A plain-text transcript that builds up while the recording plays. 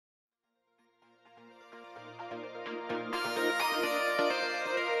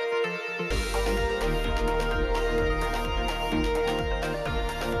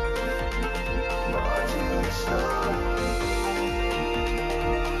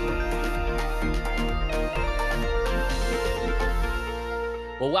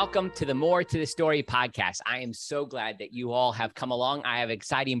Well, welcome to the More to the Story podcast. I am so glad that you all have come along. I have an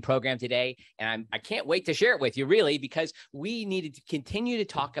exciting program today, and I can't wait to share it with you, really, because we needed to continue to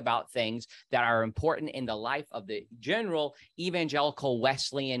talk about things that are important in the life of the general evangelical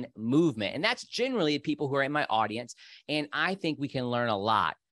Wesleyan movement. And that's generally the people who are in my audience. And I think we can learn a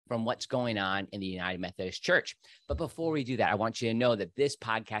lot from what's going on in the United Methodist Church. But before we do that, I want you to know that this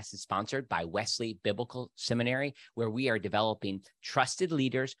podcast is sponsored by Wesley Biblical Seminary, where we are developing trusted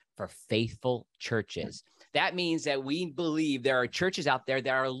leaders for faithful churches. That means that we believe there are churches out there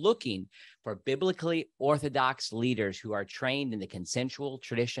that are looking for biblically orthodox leaders who are trained in the consensual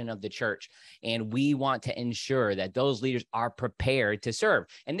tradition of the church. And we want to ensure that those leaders are prepared to serve.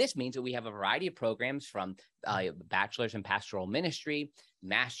 And this means that we have a variety of programs from bachelor's in pastoral ministry,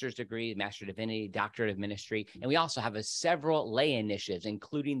 master's degree, master of divinity, doctorate of ministry. And we also have several lay initiatives,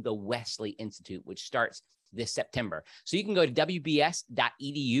 including the Wesley Institute, which starts this September. So you can go to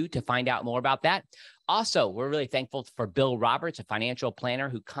wbs.edu to find out more about that. Also, we're really thankful for Bill Roberts, a financial planner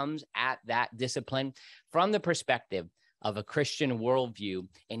who comes at that discipline from the perspective of a Christian worldview,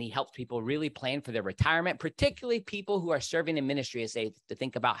 and he helps people really plan for their retirement, particularly people who are serving in ministry as they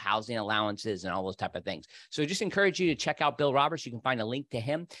think about housing allowances and all those type of things. So just encourage you to check out Bill Roberts. You can find a link to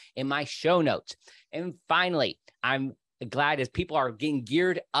him in my show notes. And finally, I'm glad as people are getting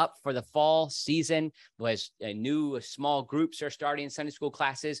geared up for the fall season, as new small groups are starting Sunday school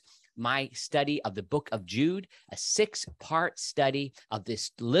classes, my study of the book of Jude, a 6-part study of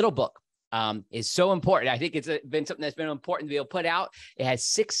this little book, is so important. I think it's been something that's been important to be able to put out. It has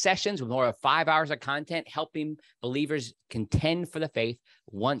 6 sessions with more than 5 hours of content, helping believers contend for the faith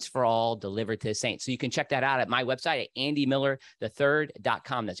once for all, delivered to the saints. So you can check that out at my website at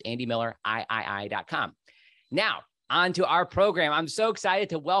andymillerthird.com. That's andymillerIII.com. Now, on to our program. I'm so excited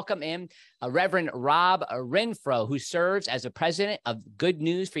to welcome in Reverend Rob Renfroe, who serves as the president of Good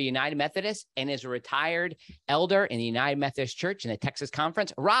News for United Methodists and is a retired elder in the United Methodist Church in the Texas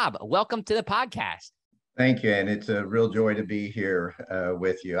Conference. Rob, welcome to the podcast. Thank you, and it's a real joy to be here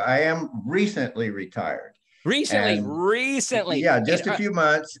with you. I am recently retired. Recently. Yeah, just a few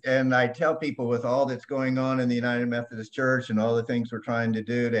months. And I tell people, with all that's going on in the United Methodist Church and all the things we're trying to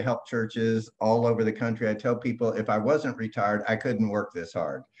do to help churches all over the country, I tell people, if I wasn't retired, I couldn't work this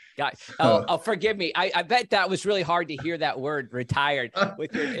hard. God, forgive me. I bet that was really hard to hear that word, retired.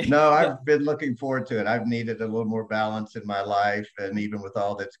 With your... No, I've been looking forward to it. I've needed a little more balance in my life. And even with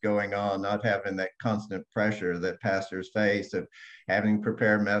all that's going on, not having that constant pressure that pastors face of having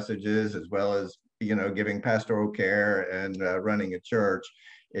prepared messages, as well as giving pastoral care and running a church,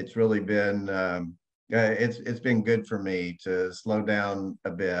 it's really been it's been good for me to slow down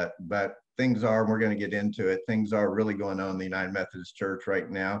a bit. But we're going to get into it. Things are really going on in the United Methodist Church right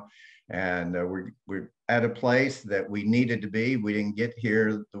now, and we're at a place that we needed to be. We didn't get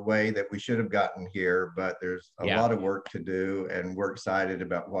here the way that we should have gotten here, but there's a lot of work to do, and we're excited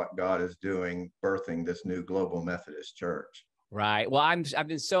about what God is doing, birthing this new global Methodist Church. Right. Well, I've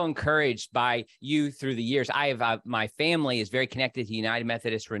been so encouraged by you through the years. My family is very connected to United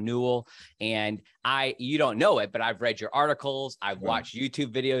Methodist Renewal, and you don't know it, but I've read your articles. I've watched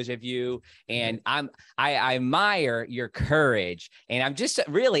YouTube videos of you, and I admire your courage, and I'm just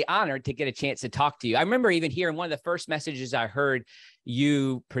really honored to get a chance to talk to you. I remember even hearing one of the first messages I heard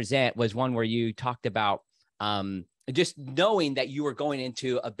you present was one where you talked about just knowing that you were going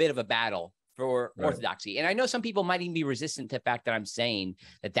into a bit of a battle for orthodoxy. And I know some people might even be resistant to the fact that I'm saying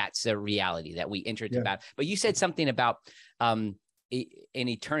that that's a reality, that we entered the battle. But you said something about in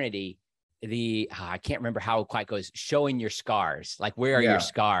eternity, I can't remember how it quite goes, showing your scars, like where are your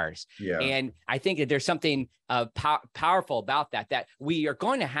scars? And I think that there's something powerful about that we are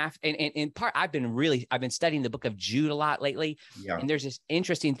going to have, and in part, I've been studying the book of Jude a lot lately. And there's this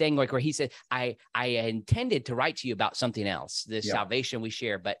interesting thing like where he said, I intended to write to you about something else, this salvation we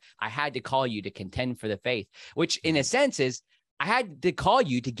share, but I had to call you to contend for the faith, which in a sense is, I had to call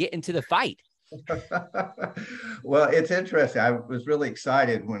you to get into the fight. Well, it's interesting. I was really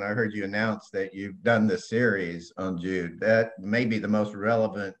excited when I heard you announce that you've done this series on Jude. That may be the most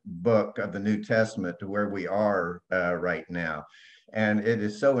relevant book of the New Testament to where we are right now. And it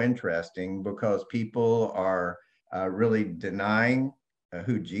is so interesting because people are really denying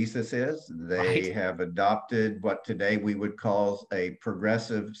who Jesus is. They have adopted what today we would call a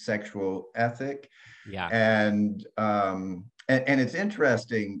progressive sexual ethic. And it's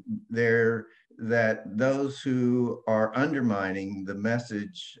interesting that those who are undermining the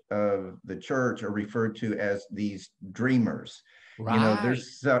message of the church are referred to as these dreamers. You know,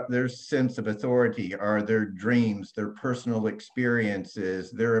 Right. their sense of authority are their dreams, their personal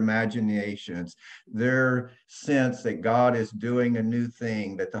experiences, their imaginations, their sense that God is doing a new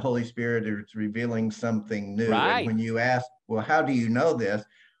thing, that the Holy Spirit is revealing something new. And Right. when you ask, well, how do you know this?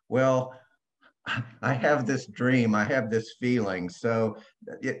 Well, I have this dream, I have this feeling. So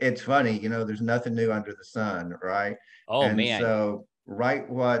it's funny, you know, there's nothing new under the sun, right? Oh, And man. so, right,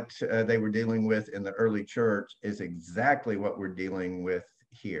 what they were dealing with in the early church is exactly what we're dealing with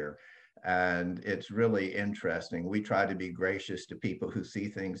here. And it's really interesting. We try to be gracious to people who see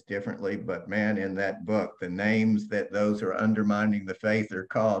things differently, but man, in that book, the names that those who are undermining the faith are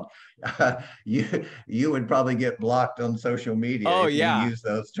called, you would probably get blocked on social media Oh, if you yeah. use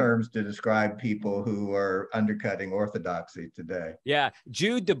those terms to describe people who are undercutting orthodoxy today. Yeah.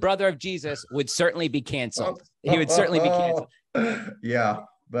 Jude, the brother of Jesus, would certainly be canceled. He would certainly be canceled. Yeah,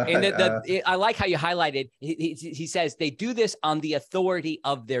 And but I like how you highlighted, he says they do this on the authority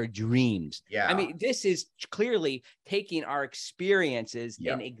of their dreams. I yeah, mean, this is clearly taking our experiences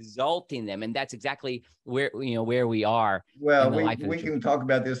yeah. and exalting them. And that's exactly where we are in Well, the we life of the we church. can talk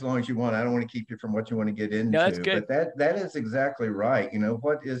about this as long as you want. I don't want to keep you from what you want to get No, that's into, good. but that is exactly right. You know,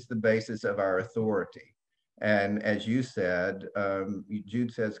 what is the basis of our authority? And as you said,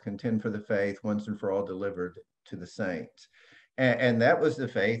 Jude says, contend for the faith once and for all delivered to the saints. And that was the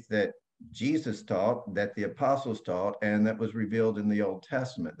faith that Jesus taught, that the apostles taught, and that was revealed in the Old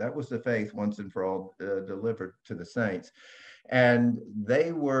Testament. That was the faith once and for all delivered to the saints. And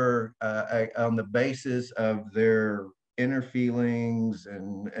they were on the basis of their inner feelings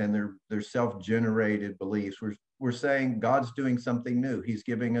and their self-generated beliefs. We're saying God's doing something new. He's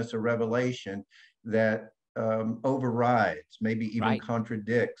giving us a revelation that overrides, maybe even Right.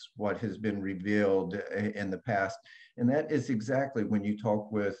 contradicts what has been revealed in the past. And that is exactly when you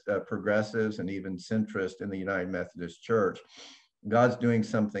talk with progressives and even centrists in the United Methodist Church, God's doing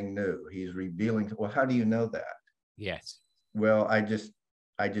something new. He's revealing. Well, how do you know that? Yes. Well, I just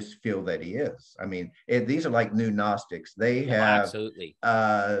feel that he is. I mean, these are like new Gnostics. They Oh, have absolutely.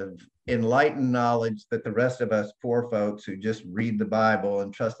 uh, enlightened knowledge that the rest of us poor folks who just read the Bible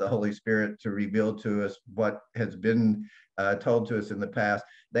and trust the Holy Spirit to reveal to us what has been told to us in the past.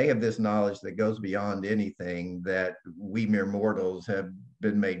 They have this knowledge that goes beyond anything that we mere mortals have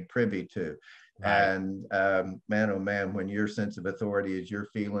been made privy to. Right. And man, oh man, when your sense of authority is your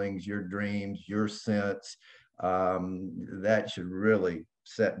feelings, your dreams, your sense, that should really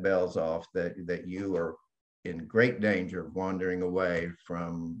set bells off that you are in great danger of wandering away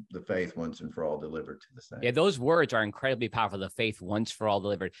from the faith once and for all delivered to the Yeah, saints. those words are incredibly powerful. The faith once for all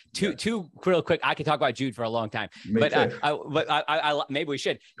delivered. Yeah, Two real quick. I could talk about Jude for a long time, me but too. maybe we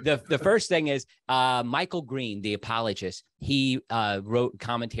should. The first thing is Michael Green, the apologist. He wrote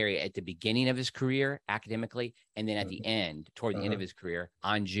commentary at the beginning of his career academically, and then at the end, toward the end of his career,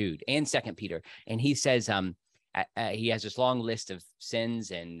 on Jude and Second Peter. And he says he has this long list of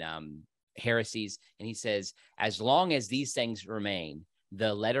sins and heresies, and he says, as long as these things remain,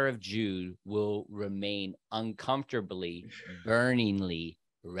 the letter of Jude will remain uncomfortably, burningly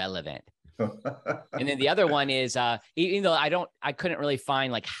relevant. And then the other one is, even though I couldn't really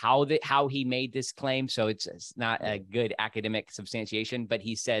find like how he made this claim, so it's not a good academic substantiation. But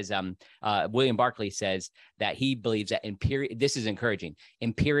he says, William Barclay says that he believes that this is encouraging,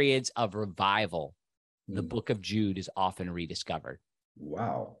 in periods of revival, the book of Jude is often rediscovered.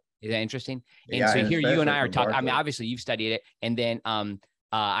 Wow. Is that interesting? And Yeah, so and here you and especially I are from talking. I mean, Barclay. obviously you've studied it, and then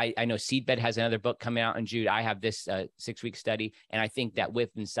I know Seedbed has another book coming out in Jude. I have this 6-week study, and I think that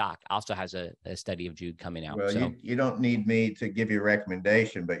Whip and Sock also has a study of Jude coming out. Well, So you don't need me to give you a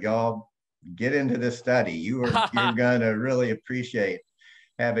recommendation, but y'all get into this study. You're gonna really appreciate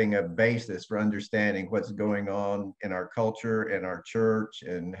having a basis for understanding what's going on in our culture and our church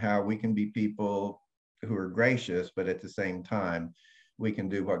and how we can be people who are gracious, but at the same time, we can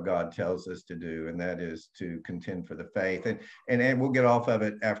do what God tells us to do, and that is to contend for the faith. And we'll get off of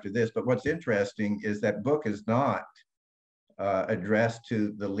it after this. But what's interesting is that book is not addressed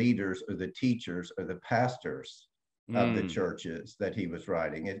to the leaders or the teachers or the pastors of the churches that he was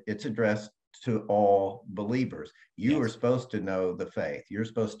writing. It's addressed to all believers. You are yes, supposed to know the faith. You're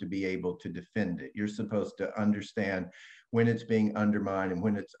supposed to be able to defend it. You're supposed to understand when it's being undermined and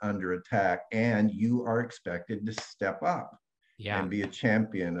when it's under attack. And you are expected to step up yeah. and be a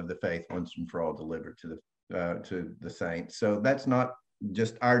champion of the faith once and for all delivered to the saints. So that's not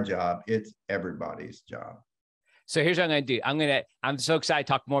just our job, it's everybody's job. So here's what I'm going to do. I'm so excited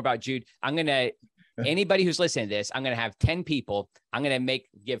to talk more about Jude. Anybody who's listening to this, I'm going to have 10 people. I'm going to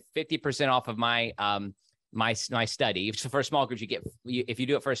give 50% off of my my study. For small groups, if you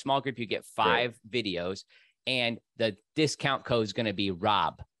do it for a small group, you get 5 videos. and the discount code is going to be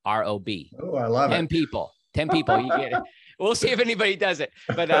Rob, R-O-B. Oh, I love 10 it. people. 10 people. You get it. We'll see if anybody does it.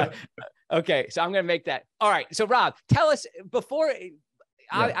 But okay, so I'm going to make that. All right. So Rob, tell us before.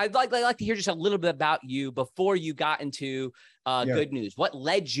 I'd like to hear just a little bit about you before you got into Good News. What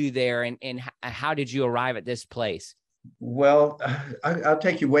led you there, and how did you arrive at this place? Well, I'll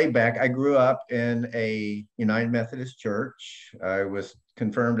take you way back. I grew up in a United Methodist church. I was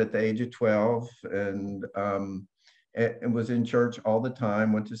confirmed at the age of 12 and was in church all the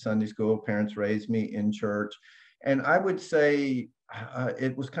time, went to Sunday school. Parents raised me in church. And I would say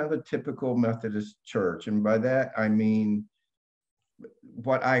it was kind of a typical Methodist church. And by that, I mean,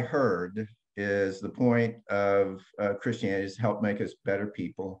 what I heard is the point of Christianity is to help make us better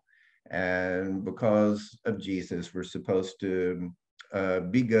people. And because of Jesus, we're supposed to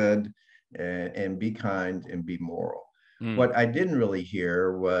be good and be kind and be moral. What I didn't really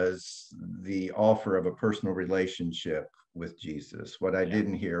hear was the offer of a personal relationship with Jesus. What I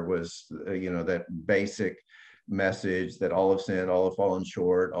didn't hear was, that basic message that all have sinned, all have fallen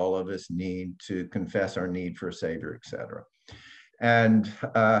short, all of us need to confess our need for a Savior, etc. And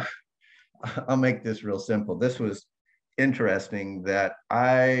I'll make this real simple. This was interesting that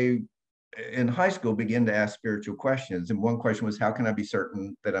in high school, began to ask spiritual questions. And one question was, how can I be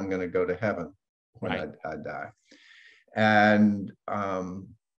certain that I'm going to go to heaven when I die? And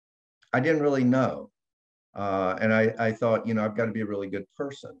I didn't really know. And I thought, I've got to be a really good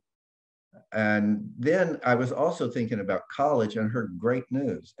person. And then I was also thinking about college and heard great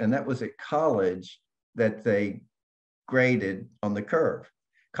news. And that was at college that they graded on the curve.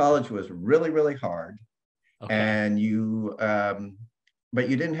 College was really, really hard. Okay. And but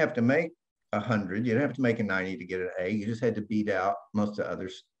you didn't have to make 100. You didn't have to make a 90 to get an A. You just had to beat out most of the other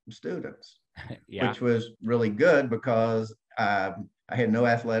students, which was really good because I had no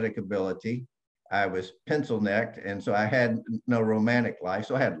athletic ability. I was pencil necked. And so I had no romantic life.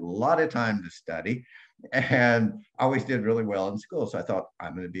 So I had a lot of time to study and I always did really well in school. So I thought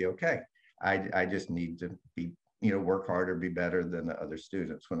I'm going to be okay. I just need to be, work harder, be better than the other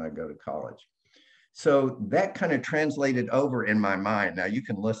students when I go to college. So that kind of translated over in my mind. Now you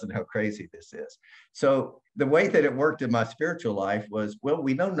can listen how crazy this is. So the way that it worked in my spiritual life was, well,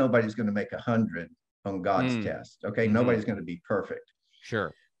 we know nobody's going to make 100 on God's test. Okay. Nobody's going to be perfect.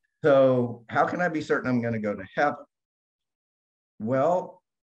 Sure. So how can I be certain I'm going to go to heaven? Well,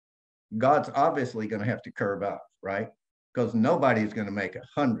 God's obviously going to have to curve up, right? Because nobody's going to make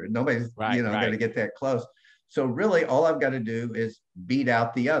 100. Nobody's, going to get that close. So really all I've got to do is beat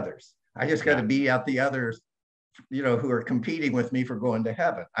out the others. I just got to beat out the others, who are competing with me for going to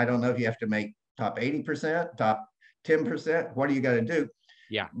heaven. I don't know if you have to make top 80%, top 10%. What do you got to do?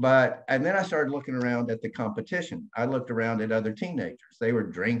 Yeah. And then I started looking around at the competition. I looked around at other teenagers. They were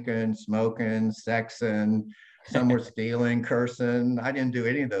drinking, smoking, sexing. Some were stealing, cursing. I didn't do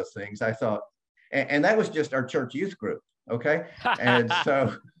any of those things. I thought, and that was just our church youth group. Okay. And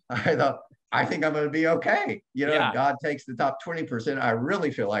so I thought, I think I'm going to be okay. If God takes the top 20%, I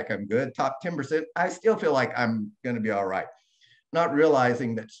really feel like I'm good. Top 10%, I still feel like I'm going to be all right. Not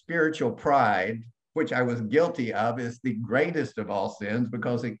realizing that spiritual pride, which I was guilty of, is the greatest of all sins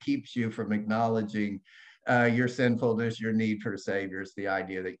because it keeps you from acknowledging your sinfulness, your need for a Savior. It's the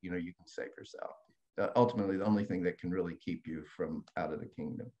idea that, you can save yourself. Ultimately, the only thing that can really keep you from out of the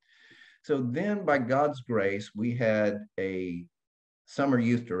kingdom. So then by God's grace, we had a summer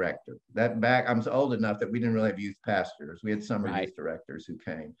youth director. I'm so old enough that we didn't really have youth pastors. We had summer youth directors who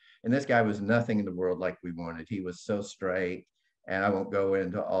came. And this guy was nothing in the world like we wanted. He was so straight, and I won't go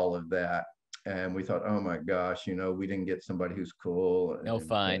into all of that. And we thought, oh my gosh, we didn't get somebody who's cool. No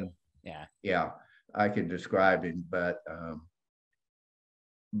fun. Yeah, I could describe him, but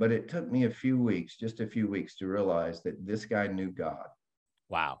it took me just a few weeks to realize that this guy knew God.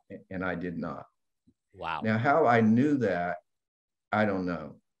 Wow. And I did not. Wow. Now, how I knew that, I don't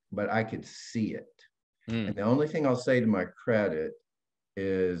know, but I could see it. And the only thing I'll say to my credit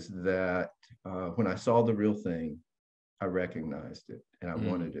is that when I saw the real thing, I recognized it and I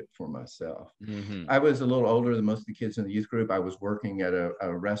wanted it for myself. I was a little older than most of the kids in the youth group. I was working at a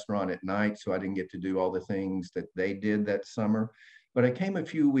restaurant at night, so I didn't get to do all the things that they did that summer. But I came a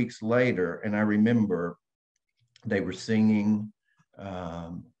few weeks later and I remember they were singing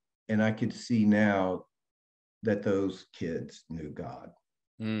and I could see now that those kids knew God.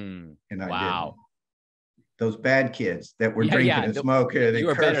 And I didn't. Those bad kids that were drinking and smoking and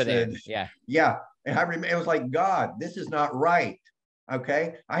were better than. Yeah. And I remember it was like, God, this is not right.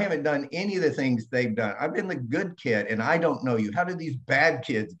 Okay. I haven't done any of the things they've done. I've been the good kid and I don't know you. How did these bad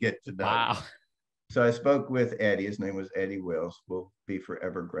kids get to know you? So I spoke with Eddie. His name was Eddie Wills. We'll be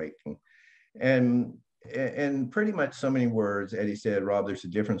forever grateful. And in pretty much so many words, Eddie said, Rob, there's a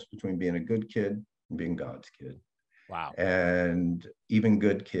difference between being a good kid and being God's kid. Wow. And even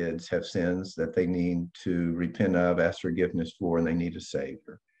good kids have sins that they need to repent of, ask forgiveness for, and they need a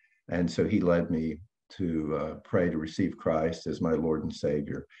savior. And so he led me to pray to receive Christ as my Lord and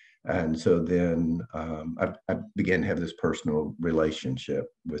Savior. And so then I began to have this personal relationship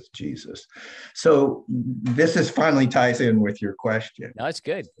with Jesus. So this is finally ties in with your question. No, it's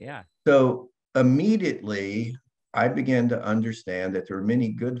good. Yeah. So immediately I began to understand that there were many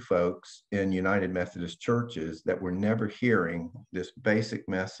good folks in United Methodist churches that were never hearing this basic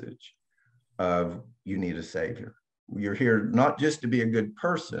message of you need a savior. You're here not just to be a good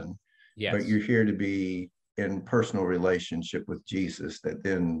person, Yes. but you're here to be in personal relationship with Jesus that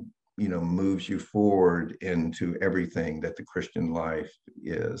then, moves you forward into everything that the Christian life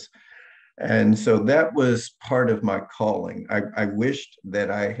is. And so that was part of my calling. I wished that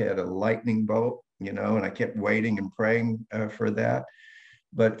I had a lightning bolt, and I kept waiting and praying for that.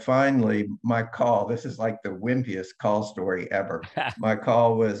 But finally, my call, this is like the wimpiest call story ever. My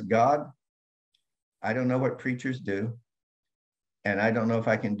call was, God, I don't know what preachers do, and I don't know if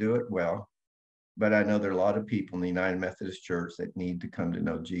I can do it well, but I know there are a lot of people in the United Methodist Church that need to come to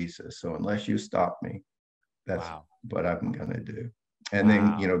know Jesus. So unless you stop me, that's what I'm going to do. And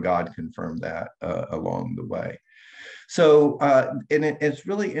then, God confirmed that along the way. So, and it's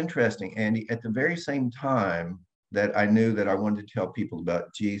really interesting, Andy, at the very same time that I knew that I wanted to tell people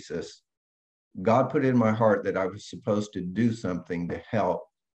about Jesus, God put in my heart that I was supposed to do something to help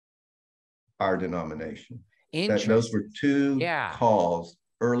our denomination. That those were two calls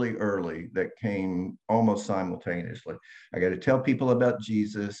early that came almost simultaneously. I got to tell people about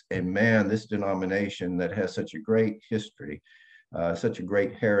Jesus, and man, this denomination that has such a great history, such a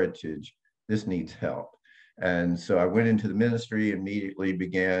great heritage, this needs help. And so I went into the ministry, immediately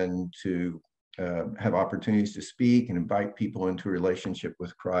began to have opportunities to speak and invite people into a relationship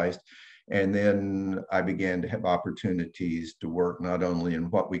with Christ. And then I began to have opportunities to work not only in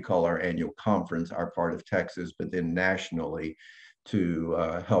what we call our annual conference, our part of Texas, but then nationally to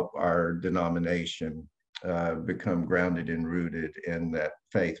help our denomination become grounded and rooted in that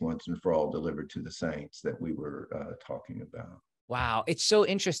faith once and for all delivered to the saints that we were talking about. Wow. It's so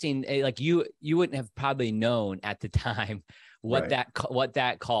interesting. Like you wouldn't have probably known at the time what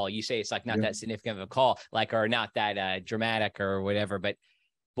that call, you say it's like not that significant of a call, like, or not that dramatic or whatever, but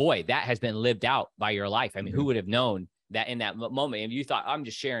boy, that has been lived out by your life. I mean, who would have known that in that moment? And you thought, I'm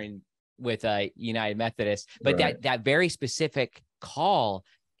just sharing with United Methodist, but that very specific call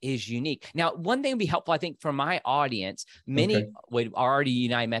is unique. Now, one thing would be helpful, I think, for my audience, many would already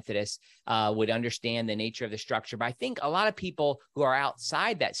United Methodists would understand the nature of the structure, but I think a lot of people who are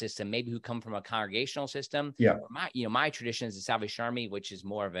outside that system, maybe who come from a congregational system, my tradition is the Salvation Army, which is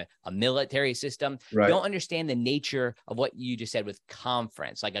more of a military system, don't understand the nature of what you just said with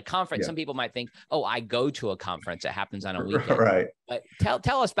conference. Like a conference, some people might think, oh, I go to a conference that happens on a weekend. But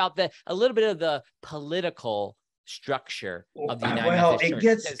tell us about a little bit of the political structure of the United Methodist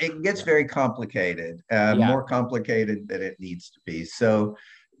Church. It gets very complicated, more complicated than it needs to be. So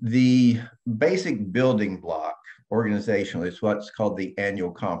the basic building block organizationally is what's called the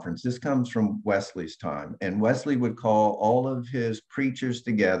annual conference. This comes from Wesley's time, and Wesley would call all of his preachers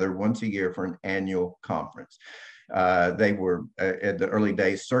together once a year for an annual conference. They were at the early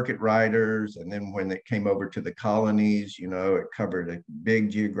days circuit riders, and then when it came over to the colonies, it covered a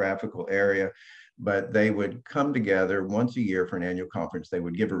big geographical area. But they would come together once a year for an annual conference. They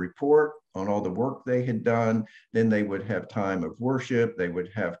would give a report on all the work they had done. Then they would have time of worship. They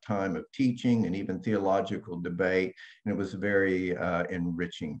would have time of teaching and even theological debate. And it was a very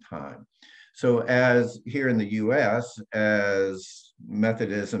enriching time. So as here in the US, as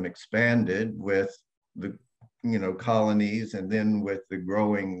Methodism expanded with the colonies and then with the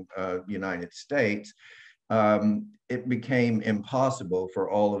growing United States, it became impossible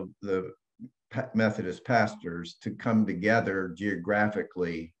for all of the Methodist pastors to come together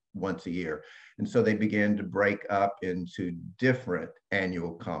geographically once a year. And so they began to break up into different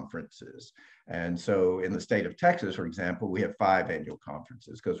annual conferences. And so in the state of Texas, for example, we have 5 annual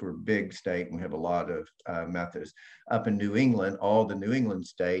conferences because we're a big state and we have a lot of Methodists. Up in New England, all the New England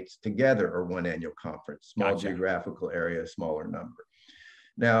states together are one annual conference, small geographical area, smaller number.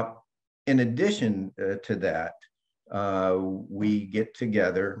 Now, in addition to that, we get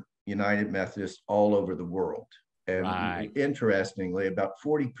together United Methodists all over the world. And interestingly, about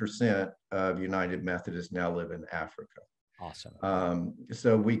 40% of United Methodists now live in Africa. Awesome.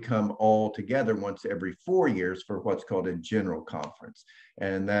 So we come all together once every 4 years for what's called a general conference.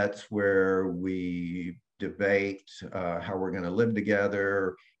 And that's where we debate how we're going to live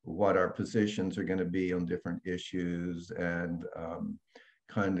together, what our positions are going to be on different issues, and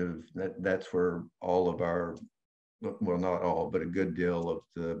kind of that's where all of our, well, not all, but a good deal of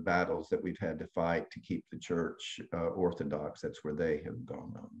the battles that we've had to fight to keep the church orthodox, that's where they have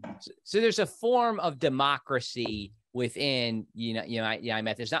gone on. So there's a form of democracy within, United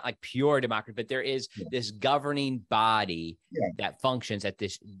Methodist. It's not like pure democracy, but there is this governing body that functions at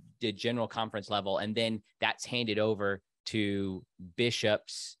the general conference level, and then that's handed over to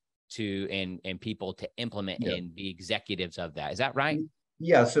bishops and people to implement and be executives of that. Is that right?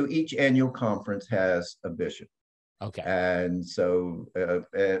 Yeah. So each annual conference has a bishop. Okay. And so,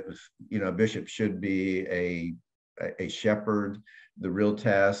 a bishop should be a shepherd. The real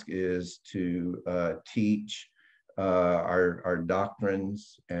task is to teach our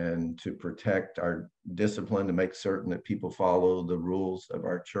doctrines and to protect our discipline, to make certain that people follow the rules of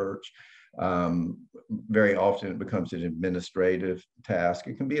our church. Very often it becomes an administrative task.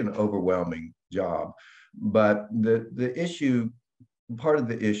 It can be an overwhelming job, but the issue, part of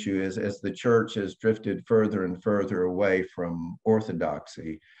the issue is, as the church has drifted further and further away from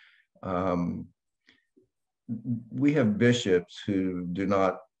orthodoxy, we have bishops who do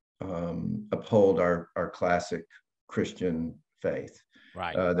not uphold our classic Christian faith.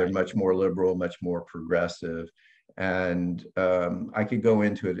 Right. They're much more liberal, much more progressive, and I could go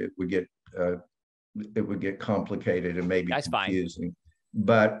into it. It would get complicated and maybe confusing. Fine.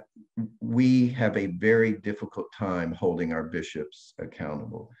 But we have a very difficult time holding our bishops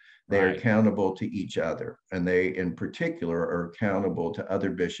accountable. They are accountable to each other, and they in particular are accountable to other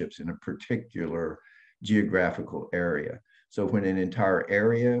bishops in a particular geographical area. So when an entire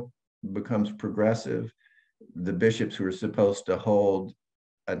area becomes progressive, the bishops who are supposed to hold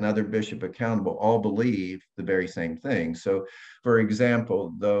another bishop accountable all believe the very same thing. So, for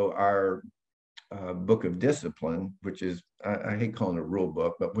example, though our book of discipline, which is, I hate calling it a rule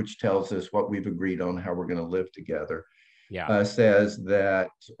book, but which tells us what we've agreed on, how we're going to live together, says that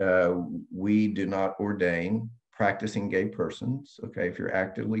we do not ordain practicing gay persons. Okay, if you're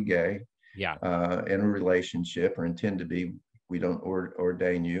actively gay in a relationship or intend to be, we don't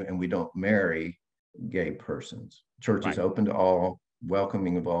ordain you, and we don't marry gay persons. Church is open to all,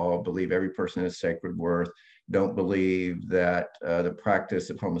 welcoming of all, believe every person has sacred worth, don't believe that the practice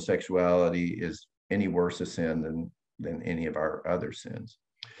of homosexuality is any worse a sin than any of our other sins.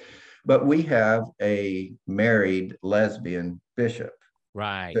 But we have a married lesbian bishop.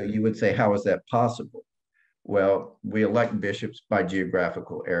 Right. So you would say, how is that possible? Well, we elect bishops by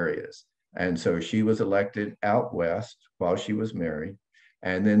geographical areas. And so she was elected out west while she was married.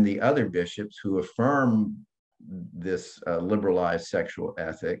 And then the other bishops who affirm this liberalized sexual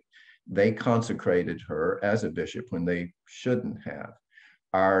ethic, they consecrated her as a bishop when they shouldn't have.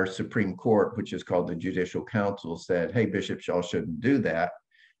 Our Supreme Court, which is called the Judicial Council, said, hey, bishops, y'all shouldn't do that.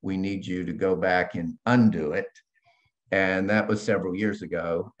 We need you to go back and undo it. And that was several years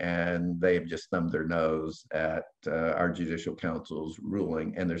ago, and they've just thumbed their nose at our Judicial Council's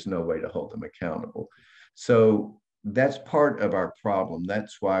ruling, and there's no way to hold them accountable. So that's part of our problem.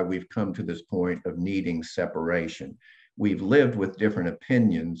 That's why we've come to this point of needing separation. We've lived with different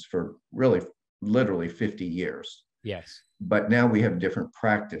opinions for really, literally 50 years. Yes. But now we have different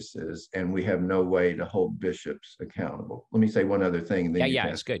practices, and we have no way to hold bishops accountable. Let me say one other thing, and then you can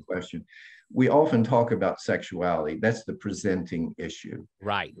ask a question. We often talk about sexuality. That's the presenting issue.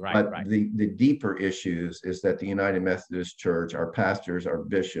 Right. But the deeper issues is that the United Methodist Church, our pastors, our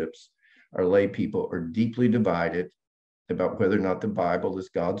bishops, our lay people are deeply divided about whether or not the Bible is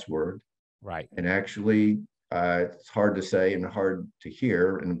God's word. Right. And actually, it's hard to say and hard to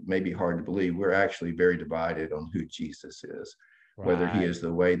hear and maybe hard to believe. We're actually very divided on who Jesus is, whether he is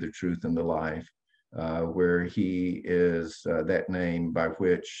the way, the truth, and the life, where he is that name by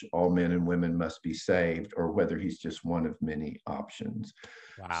which all men and women must be saved, or whether he's just one of many options.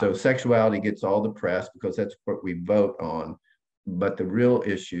 So sexuality gets all the press because that's what we vote on. But the real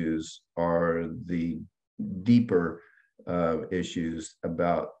issues are the deeper issues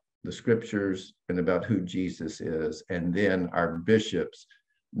about the scriptures and about who Jesus is, and then our bishops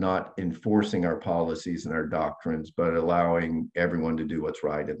not enforcing our policies and our doctrines, but allowing everyone to do what's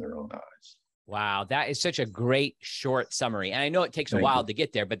right in their own eyes. Wow, that is such a great short summary. And I know it takes a while to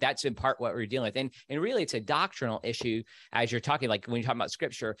get there, but that's in part what we're dealing with. And really, it's a doctrinal issue as you're talking, like when you're talking about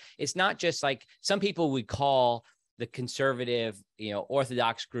scripture. It's not just like some people would call the conservative,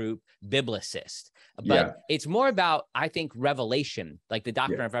 Orthodox group biblicist, but Yeah. it's more about, I think, revelation, like the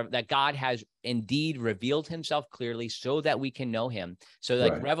doctrine Yeah. of that God has indeed revealed himself clearly so that we can know him. So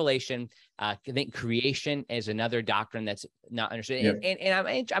like Right. revelation, I think creation is another doctrine that's not understood. Yep.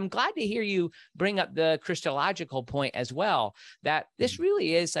 And I'm glad to hear you bring up the Christological point as well, that this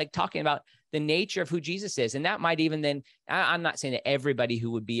really is like talking about the nature of who Jesus is. And that might even then, I'm not saying that everybody who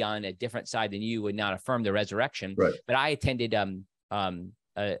would be on a different side than you would not affirm the resurrection, Right. but I attended a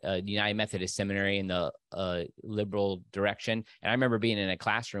United Methodist seminary in the liberal direction. And I remember being in a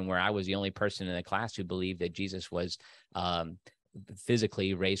classroom where I was the only person in the class who believed that Jesus was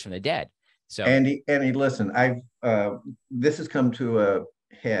physically raised from the dead. So Andy, listen, this has come to a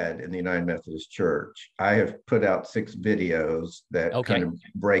head in the United Methodist Church. I have put out 6 videos that kind of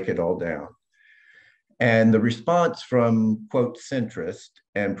break it all down. And the response from, quote, centrist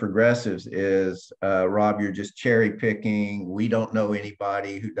and progressives is, Rob, you're just cherry picking. We don't know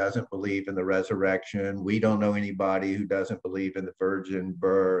anybody who doesn't believe in the resurrection. We don't know anybody who doesn't believe in the virgin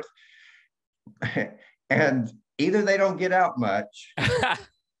birth. And either they don't get out much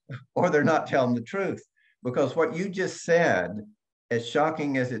or they're not telling the truth. Because what you just said, as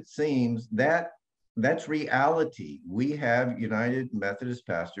shocking as it seems, that's reality. We have United Methodist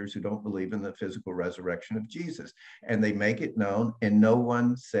pastors who don't believe in the physical resurrection of Jesus, and they make it known, and no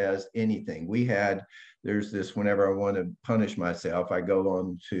one says anything. There's this, whenever I want to punish myself, I go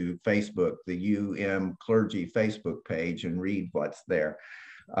on to Facebook, the UM clergy Facebook page, and read what's there.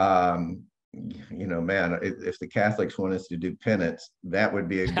 Man, if the Catholics want us to do penance, that would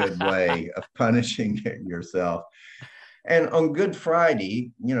be a good way of punishing yourself. And on Good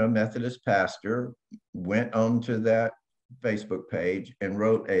Friday, Methodist pastor went onto that Facebook page and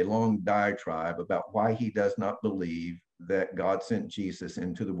wrote a long diatribe about why he does not believe that God sent Jesus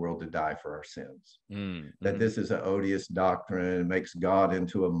into the world to die for our sins. That this is an odious doctrine, makes God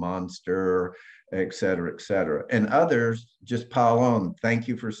into a monster, et cetera, et cetera. And others just pile on. Thank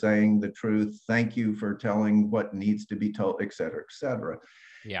you for saying the truth. Thank you for telling what needs to be told, et cetera, et cetera.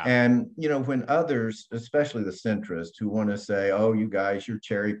 Yeah. And, when others, especially the centrists who want to say, oh, you guys, you're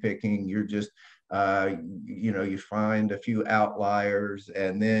cherry picking, you're just, you find a few outliers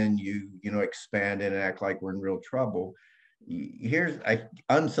and then you expand it and act like we're in real trouble.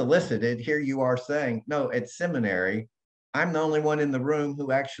 Unsolicited, here you are saying, no, at seminary, I'm the only one in the room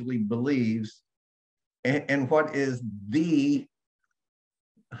who actually believes in what is the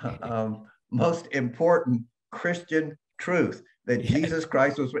most important Christian truth. That Jesus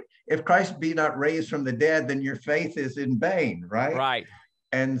Christ was, if Christ be not raised from the dead, then your faith is in vain, right? Right.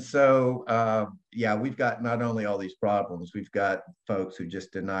 And so, we've got not only all these problems, we've got folks who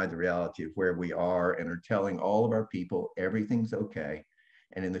just deny the reality of where we are and are telling all of our people everything's okay.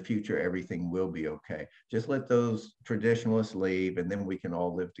 And in the future, everything will be okay. Just let those traditionalists leave, and then we can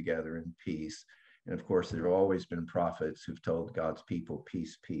all live together in peace. And of course, there have always been prophets who've told God's people,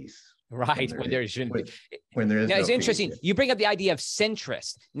 peace, peace. Right. When there shouldn't be. When there is now, no it's interesting. peace. You bring up the idea of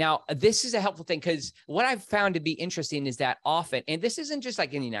centrist. Now, this is a helpful thing because what I've found to be interesting is that often, and this isn't just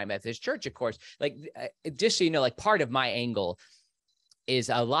like in the United Methodist Church, of course, like just so you know, like part of my angle is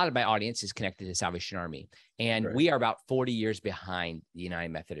a lot of my audience is connected to Salvation Army. And we are about 40 years behind the United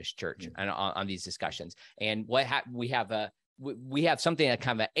Methodist Church on these discussions. And we have something that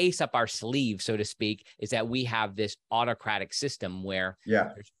kind of an ace up our sleeve, so to speak, is that we have this autocratic system where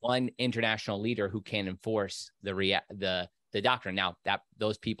there's one international leader who can enforce the doctrine. Now that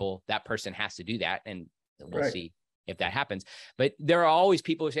person has to do that, and we'll see if that happens. But there are always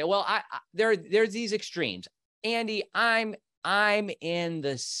people who say, well, there's these extremes. Andy, I'm in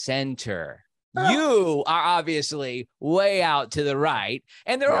the center. You are obviously way out to the right,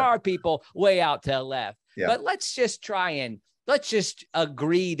 and there are people way out to the left. But let's just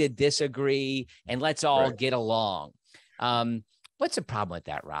agree to disagree, and let's all get along. What's the problem with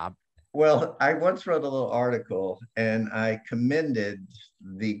that, Rob? Well, I once wrote a little article and I commended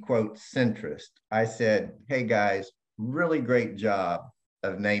the, quote, centrist. I said, hey guys, really great job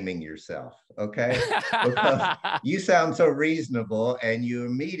of naming yourself, okay? Because you sound so reasonable and you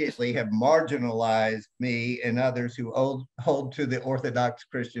immediately have marginalized me and others who hold to the Orthodox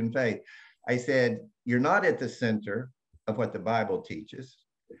Christian faith. I said, you're not at the center of what the Bible teaches.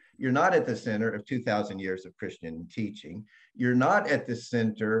 You're not at the center of 2,000 years of Christian teaching. You're not at the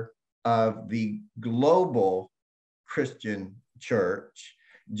center of the global Christian church.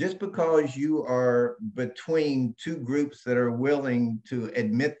 Just because you are between two groups that are willing to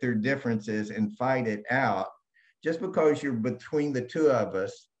admit their differences and fight it out, just because you're between the two of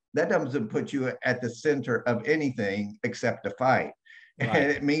us, that doesn't put you at the center of anything except a fight.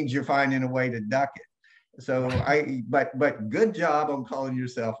 And it means you're finding a way to duck it. So but good job on calling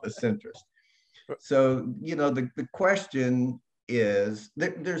yourself a centrist. So, the question is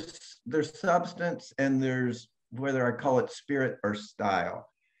there's substance and there's whether I call it spirit or style.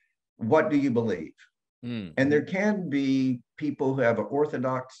 What do you believe? Mm. And there can be people who have an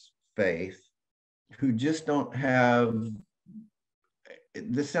orthodox faith who just don't have,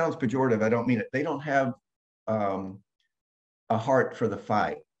 this sounds pejorative, I don't mean it. They don't have a heart for the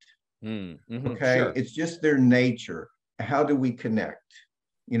fight. Okay. Sure. It's just their nature. How do we connect?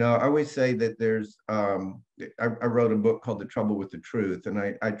 I always say that there's, I wrote a book called The Trouble with the Truth,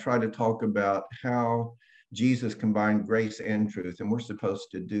 and I try to talk about how Jesus combined grace and truth, and we're supposed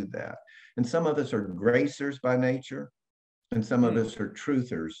to do that. And some of us are gracers by nature, and some of us are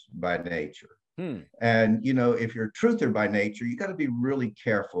truthers by nature. And, if you're a truther by nature, you got to be really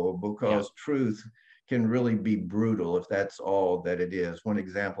careful because truth can really be brutal if that's all that it is. One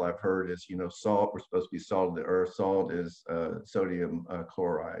example I've heard is, salt, we're supposed to be salt of the earth. Salt is sodium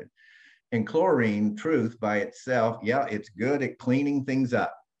chloride. And chlorine, truth by itself, it's good at cleaning things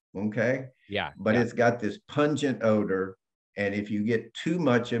up, okay? But it's got this pungent odor, and if you get too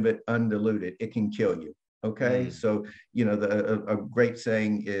much of it undiluted, it can kill you. Okay, so a great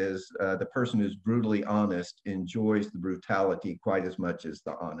saying is the person who's brutally honest enjoys the brutality quite as much as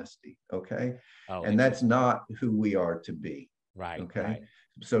the honesty. Okay, and that's not who we are to be. Right. Okay, right.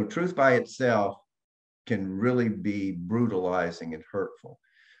 So truth by itself can really be brutalizing and hurtful.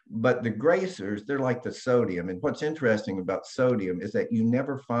 But the gracers, they're like the sodium. And what's interesting about sodium is that you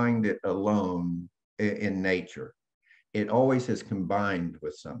never find it alone in nature. It always has combined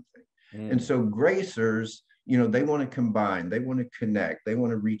with something. And so gracers, they want to combine, they want to connect, they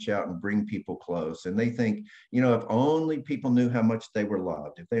want to reach out and bring people close. And they think, if only people knew how much they were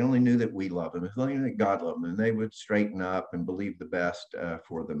loved, if they only knew that we love them, if they only knew that God loved them, then they would straighten up and believe the best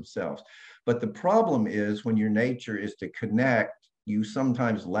for themselves. But the problem is when your nature is to connect, you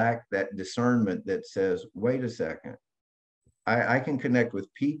sometimes lack that discernment that says, wait a second, I can connect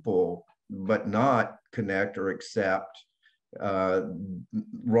with people, but not connect or accept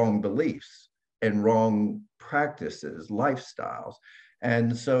wrong beliefs and wrong practices, lifestyles.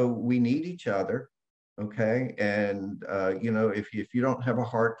 And so we need each other. Okay. And, if you don't have a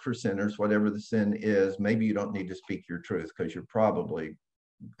heart for sinners, whatever the sin is, maybe you don't need to speak your truth because you're probably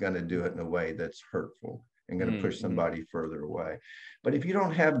going to do it in a way that's hurtful and going to push somebody further away. But if you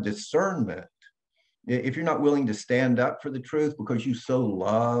don't have discernment, if you're not willing to stand up for the truth because you so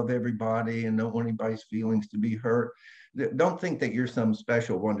love everybody and don't want anybody's feelings to be hurt, don't think that you're some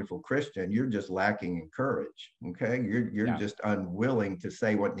special, wonderful Christian. You're just lacking in courage. Okay. You're just unwilling to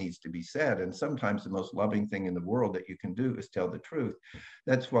say what needs to be said. And sometimes the most loving thing in the world that you can do is tell the truth.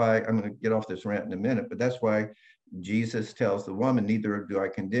 That's why I'm going to get off this rant in a minute, but that's why Jesus tells the woman, neither do I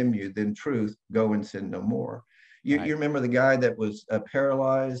condemn you, then truth, go and sin no more. You remember the guy that was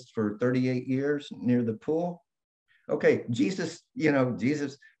paralyzed for 38 years near the pool? Okay, Jesus,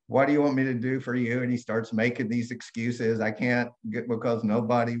 what do you want me to do for you? And he starts making these excuses. I can't get because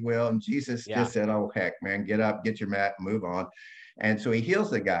nobody will. And Jesus just said, oh, heck, man, get up, get your mat, move on. And so he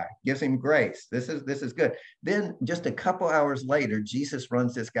heals the guy, gives him grace. This is good. Then just a couple hours later, Jesus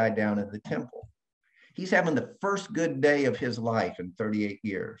runs this guy down in the temple. He's having the first good day of his life in 38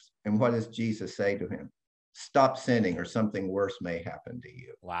 years. And what does Jesus say to him? Stop sinning or something worse may happen to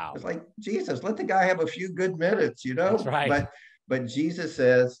you. Wow. It's like, Jesus, let the guy have a few good minutes, That's right. But Jesus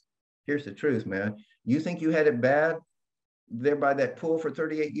says, here's the truth, man. You think you had it bad there by that pool for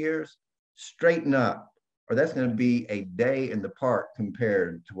 38 years? Straighten up, or that's going to be a day in the park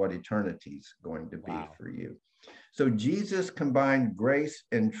compared to what eternity's going to be for you. So Jesus combined grace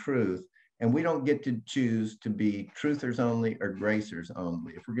and truth, and we don't get to choose to be truthers only or gracers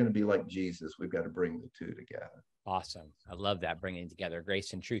only. If we're going to be like Jesus, we've got to bring the two together. Awesome. I love that, bringing together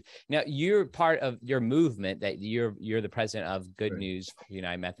grace and truth. Now, you're part of your movement that you're the president of Good News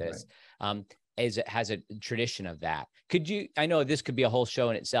United Methodists. It has a tradition of that. Could you, I know this could be a whole show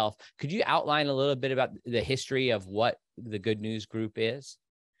in itself. Could you outline a little bit about the history of what the Good News group is?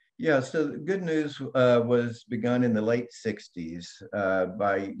 Yeah, so Good News was begun in the late 60s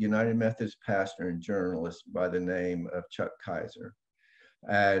by United Methodist pastor and journalist by the name of Chuck Kaiser.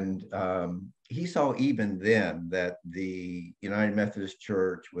 And he saw even then that the United Methodist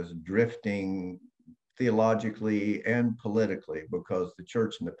Church was drifting theologically and politically, because the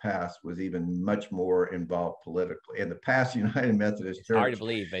church in the past was even much more involved politically. In the past, United Methodist Church, hard to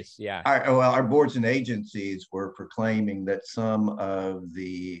believe, but our boards and agencies were proclaiming that some of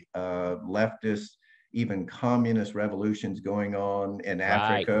the leftist, even communist revolutions going on in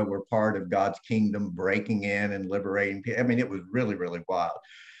Africa were part of God's kingdom breaking in and liberating people. I mean, it was really, really wild.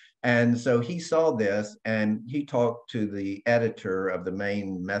 And so he saw this and he talked to the editor of the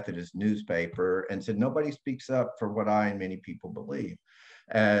main Methodist newspaper and said, nobody speaks up for what I and many people believe.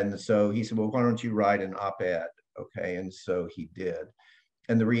 And so he said, well, why don't you write an op-ed? Okay. And so he did.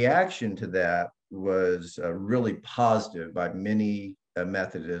 And the reaction to that was really positive by many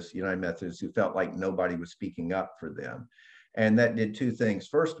Methodists, United Methodists, who felt like nobody was speaking up for them. And that did two things.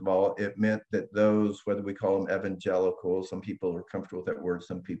 First of all, it meant that those, whether we call them evangelicals, some people are comfortable with that word,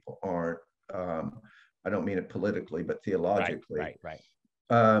 some people aren't. I don't mean it politically, but theologically. Right.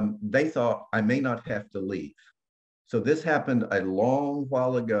 They thought, I may not have to leave. So this happened a long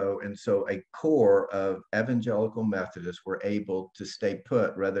while ago. And so a core of evangelical Methodists were able to stay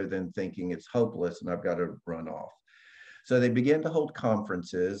put rather than thinking it's hopeless and I've got to run off. So they began to hold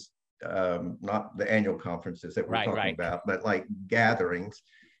conferences, not the annual conferences that we're talking about, but like gatherings.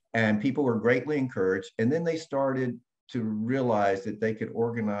 And people were greatly encouraged. And then they started to realize that they could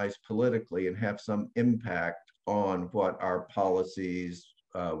organize politically and have some impact on what our policies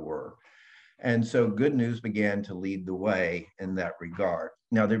were. And so Good News began to lead the way in that regard.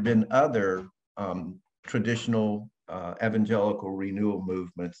 Now, there have been other traditional evangelical renewal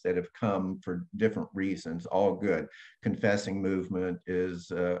movements that have come for different reasons, all good. Confessing movement is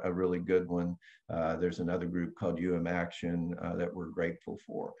a really good one. There's another group called Action that we're grateful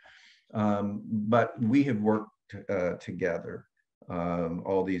for. But we have worked together,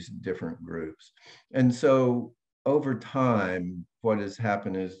 all these different groups. And so over time, what has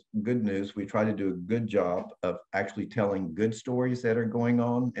happened is Good News. We try to do a good job of actually telling good stories that are going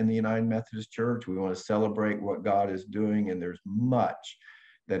on in the United Methodist Church. We want to celebrate what God is doing, and there's much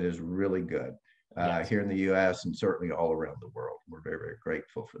that is really good here in the U.S. and certainly all around the world. We're very, very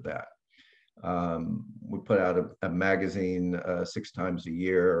grateful for that. We put out a magazine 6 times a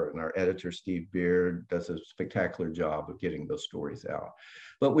year, and our editor, Steve Beard, does a spectacular job of getting those stories out.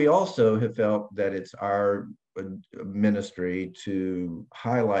 But we also have felt that it's our ministry to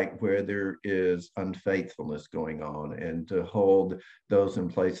highlight where there is unfaithfulness going on and to hold those in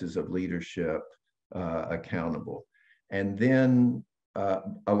places of leadership accountable. And then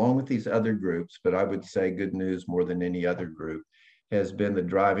along with these other groups, but I would say Good News more than any other group, has been the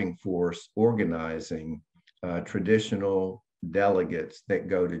driving force organizing traditional delegates that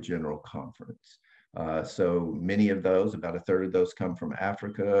go to General Conference. So many of those, about 1/3 of those come from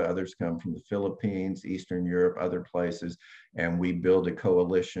Africa, others come from the Philippines, Eastern Europe, other places, and we build a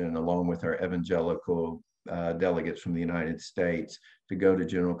coalition along with our evangelical delegates from the United States to go to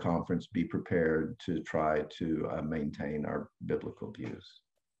General Conference, be prepared to try to maintain our biblical views.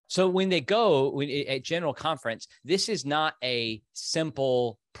 So when they go at General Conference, this is not a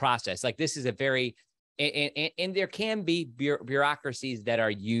simple process. Like this is a very, and there can be bureaucracies that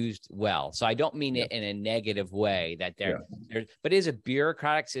are used well. So I don't mean it in a negative way that but it is a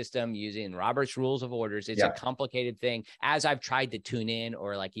bureaucratic system using Robert's Rules of Orders. It's a complicated thing, as I've tried to tune in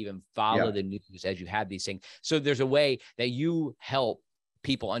or like even follow the news as you have these things. So there's a way that you help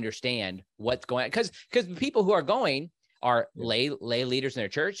people understand what's going on. Because the people who are going are lay leaders in their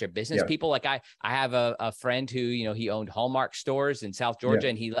church, they're business people. Like I have a friend who, he owned Hallmark stores in South Georgia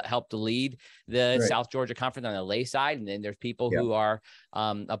and he helped to lead the South Georgia Conference on the lay side. And then there's people who are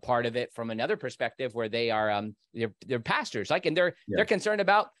a part of it from another perspective where they are, they're pastors, like, and they're concerned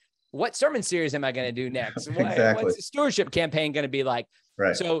about what sermon series am I going to do next? What's the stewardship campaign going to be like?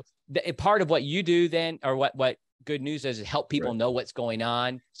 Right. So part of what you do then, or what Good News does, is help people know what's going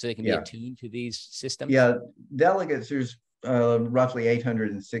on so they can be attuned to these systems. Yeah, delegates, there's roughly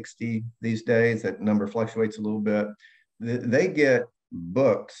 860 these days. That number fluctuates a little bit. They get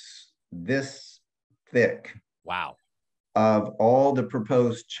books this thick. Wow. Of all the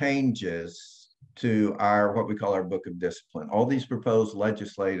proposed changes to what we call our Book of Discipline, all these proposed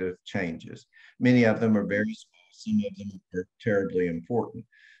legislative changes. Many of them are very small, some of them are terribly important.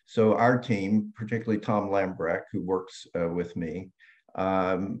 So our team, particularly Tom Lambrecht, who works with me,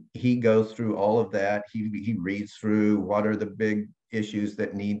 he goes through all of that. He reads through what are the big issues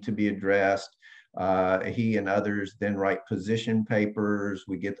that need to be addressed. He and others then write position papers.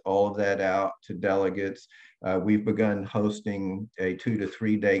 We get all of that out to delegates. We've begun hosting a 2 to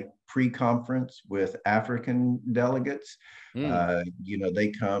 3 day pre-conference with African delegates.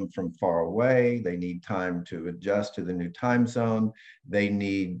 They come from far away. They need time to adjust to the new time zone. They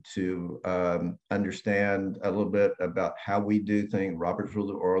need to understand a little bit about how we do things, Robert's Rule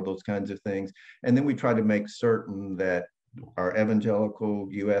of Order, those kinds of things. And then we try to make certain that our evangelical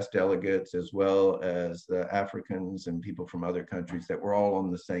U.S. delegates, as well as the Africans and people from other countries, that we're all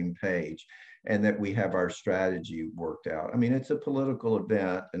on the same page and that we have our strategy worked out. I mean, it's a political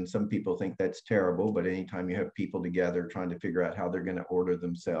event, and some people think that's terrible, but anytime you have people together trying to figure out how they're going to order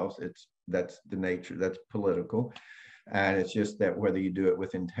themselves, that's the nature, that's political. And it's just that whether you do it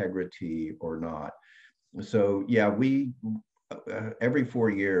with integrity or not. So yeah, we every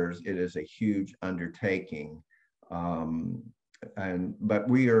 4 years it is a huge undertaking, but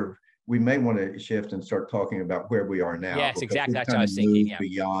we may want to shift and start talking about where we are now. Yes, exactly. That's what I kind was of thinking. moved Yeah.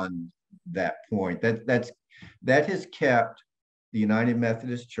 beyond that point. That has kept the United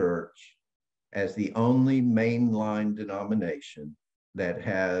Methodist Church as the only mainline denomination that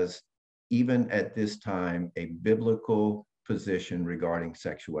has, even at this time, a biblical position regarding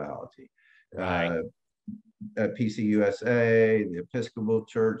sexuality. Right. PCUSA, the Episcopal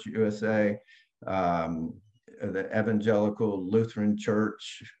Church USA, the Evangelical Lutheran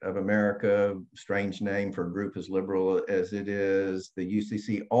Church of America, strange name for a group as liberal as it is, the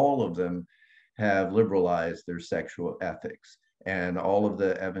UCC, all of them have liberalized their sexual ethics, and all of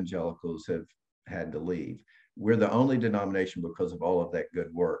the evangelicals have had to leave. We're the only denomination, because of all of that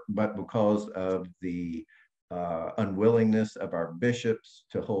good work, but because of the unwillingness of our bishops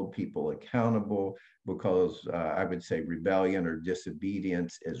to hold people accountable, because I would say rebellion or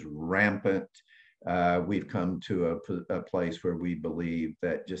disobedience is rampant. We've come to a place where we believe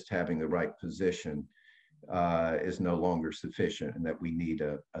that just having the right position is no longer sufficient, and that we need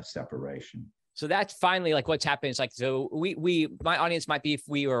a separation. So that's finally like what's happened. It's like, so my audience might be, if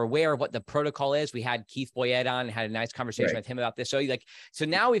we were aware of what the protocol is, we had Keith Boyette on and had a nice conversation with him about this. So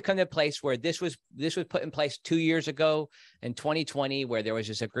now we've come to a place where this was put in place 2 years ago in 2020, where there was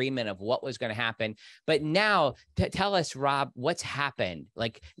this agreement of what was going to happen. But now tell us, Rob, what's happened?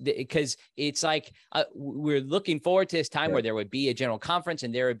 Like, because it's like, we're looking forward to this time where there would be a general conference,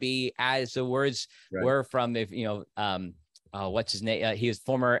 and there would be, as the words were from, if what's his name? He was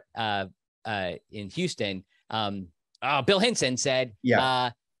former, in Houston, Bill Hinson said,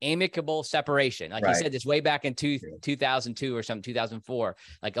 amicable separation. Like he said this way back in 2002 or something, 2004.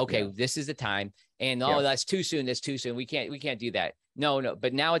 Like, okay, this is the time. And that's too soon. That's too soon. We can't do that. No.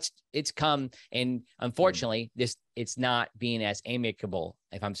 But now it's come, and unfortunately, it's not being as amicable,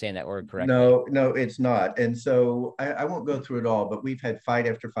 if I'm saying that word correctly. No, it's not. And so I won't go through it all, but we've had fight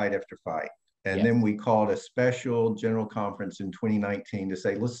after fight after fight. And then we called a special general conference in 2019 to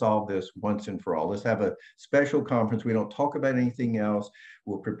say, let's solve this once and for all. Let's have a special conference. We don't talk about anything else.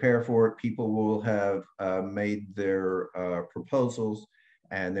 We'll prepare for it. People will have made their proposals,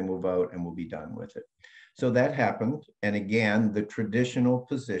 and then we'll vote, and we'll be done with it. So that happened. And again, the traditional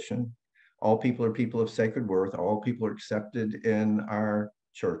position, all people are people of sacred worth. All people are accepted in our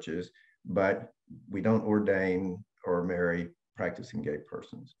churches, but we don't ordain or marry practicing gay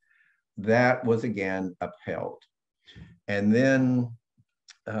persons. That was again upheld. And then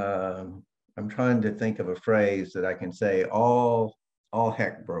I'm trying to think of a phrase that I can say, all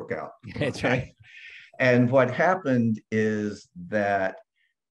heck broke out. That's right. And what happened is that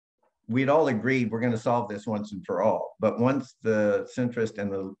we'd all agreed we're going to solve this once and for all. But once the centrists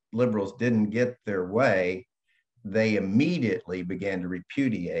and the liberals didn't get their way, they immediately began to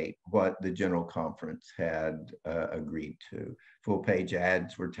repudiate what the General Conference had agreed to. Full-page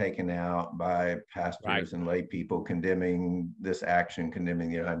ads were taken out by pastors and lay people condemning this action, condemning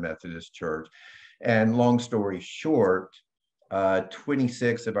the United Methodist Church. And long story short,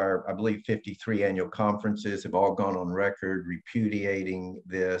 26 of our, I believe, 53 annual conferences have all gone on record repudiating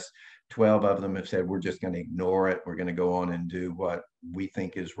this. 12 of them have said, we're just going to ignore it. We're going to go on and do what we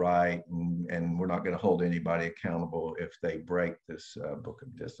think is right. And we're not going to hold anybody accountable if they break this book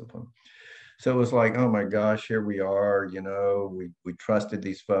of discipline. So it was like, oh my gosh, here we are. You know, we trusted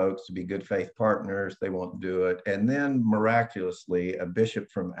these folks to be good faith partners. They won't do it. And then miraculously, a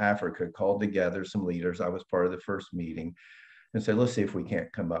bishop from Africa called together some leaders. I was part of the first meeting, and said, let's see if we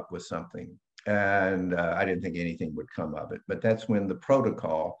can't come up with something. And I didn't think anything would come of it. But that's when the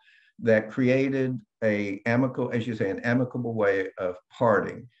protocol that created an amicable way of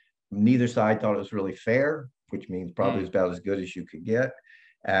parting. Neither side thought it was really fair, which means probably about as good as you could get.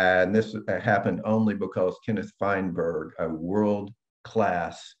 And this happened only because Kenneth Feinberg, a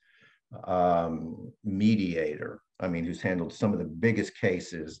world-class mediator, I mean, who's handled some of the biggest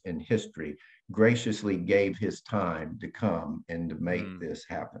cases in history, graciously gave his time to come and to make this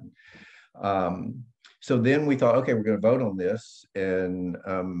happen. So then we thought, okay, we're going to vote on this in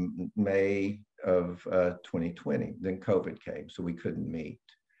May of 2020. Then COVID came, so we couldn't meet.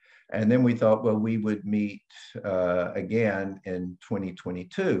 And then we thought, well, we would meet again in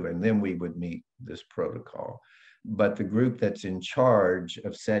 2022, and then we would meet this protocol. But the group that's in charge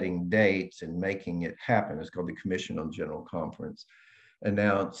of setting dates and making it happen is called the Commission on General Conference,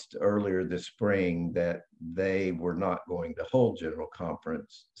 announced earlier this spring that they were not going to hold General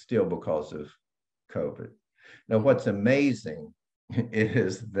Conference still because of COVID. Now, what's amazing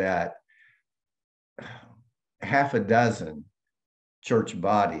is that half a dozen church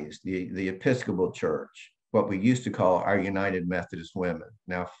bodies, the Episcopal Church, what we used to call our United Methodist Women,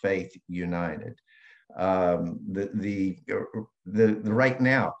 now Faith United, right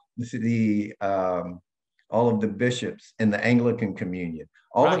now, all of the bishops in the Anglican Communion,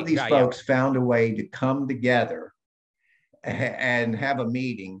 all of these folks found a way to come together and have a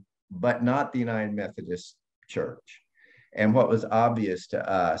meeting, but not the United Methodist Church. And what was obvious to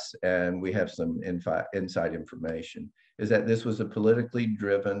us, and we have some inside information, is that this was a politically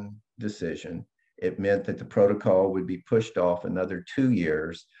driven decision. It meant that the protocol would be pushed off another 2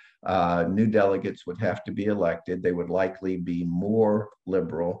 years. New delegates would have to be elected. They would likely be more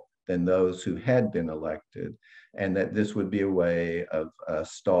liberal than those who had been elected, and that this would be a way of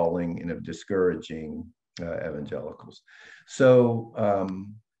stalling and of discouraging evangelicals. So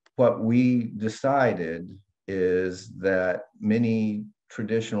what we decided is that many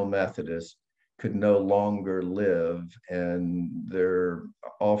traditional Methodists could no longer live in their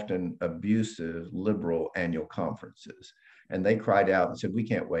often abusive liberal annual conferences. And they cried out and said, we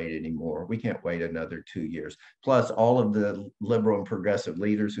can't wait anymore. We can't wait another 2 years. Plus, all of the liberal and progressive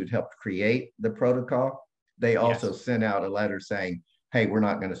leaders who'd helped create the protocol, they also sent out a letter saying, hey, we're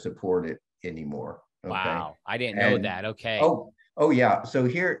not going to support it anymore. Okay? Wow, I didn't know that. Okay. Oh yeah. So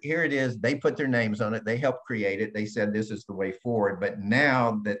here it is. They put their names on it. They helped create it. They said this is the way forward. But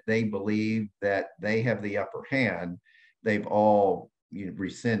now that they believe that they have the upper hand, they've all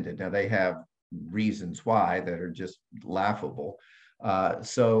rescinded. Now they have reasons why that are just laughable.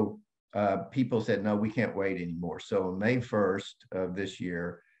 So people said, no, we can't wait anymore. So on May 1st of this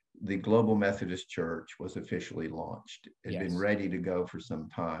year, the Global Methodist Church was officially launched. It had been ready to go for some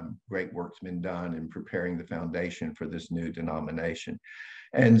time. Great work's been done in preparing the foundation for this new denomination.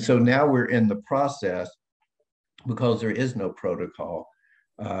 And so now we're in the process, because there is no protocol,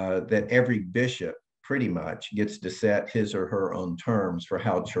 that every bishop pretty much gets to set his or her own terms for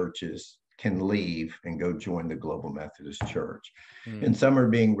how churches can leave and go join the Global Methodist Church. And some are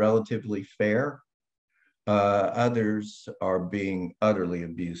being relatively fair. Others are being utterly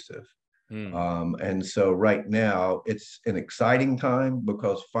abusive. And so right now it's an exciting time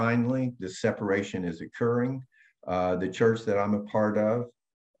because finally the separation is occurring. The church that I'm a part of,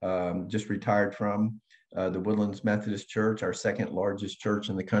 just retired from, the Woodlands Methodist Church, our second largest church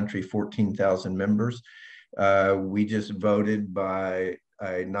in the country, 14,000 members. We just voted by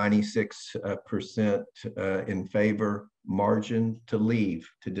a 96% in favor margin to leave,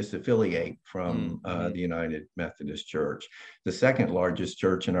 to disaffiliate from the United Methodist Church. The second largest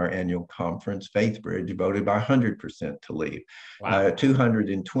church in our annual conference, Faithbridge, voted by 100% to leave. Wow.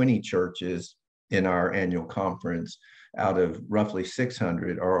 220 churches in our annual conference out of roughly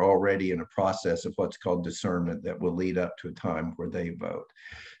 600 are already in a process of what's called discernment that will lead up to a time where they vote.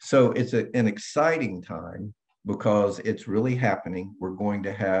 So it's an exciting time because it's really happening. We're going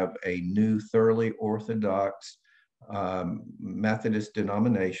to have a new thoroughly orthodox Methodist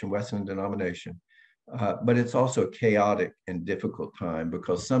denomination, Wesleyan denomination, but it's also a chaotic and difficult time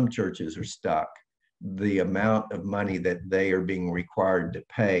because some churches are stuck. The amount of money that they are being required to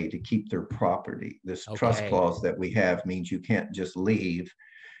pay to keep their property, this trust clause that we have means you can't just leave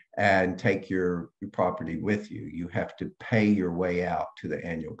and take your property with you. You have to pay your way out to the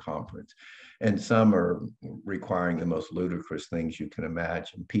annual conference. And some are requiring the most ludicrous things you can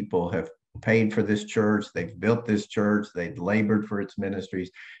imagine. People have paid for this church, they've built this church, they've labored for its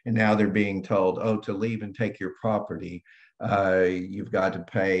ministries, and now they're being told, oh, to leave and take your property, you've got to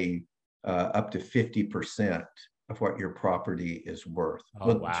pay up to 50% of what your property is worth.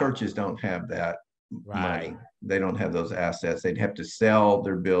 Churches don't have that money. They don't have those assets. They'd have to sell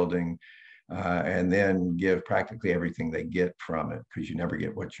their building and then give practically everything they get from it, because you never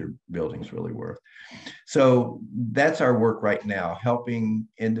get what your building's really worth. So that's our work right now, helping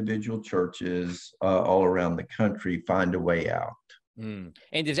individual churches all around the country find a way out. And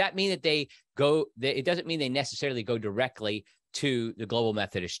does that mean that it doesn't mean they necessarily go directly to the Global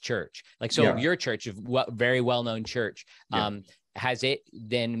Methodist Church? Like, so your church, very well-known church, has it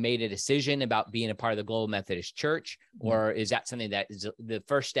then made a decision about being a part of the Global Methodist Church, or is that something that is the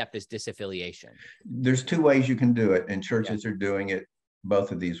first step is disaffiliation? There's two ways you can do it, and churches are doing it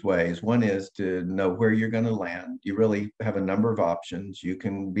both of these ways. One is to know where you're going to land. You really have a number of options. You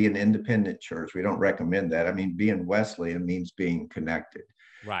can be an independent church. We don't recommend that. I mean, being Wesleyan means being connected,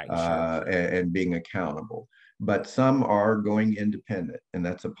 and being accountable. but some are going independent, and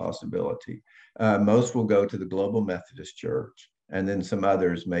that's a possibility. Most will go to the Global Methodist Church, and then some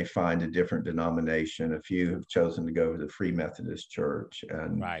others may find a different denomination. A few have chosen to go to the Free Methodist Church,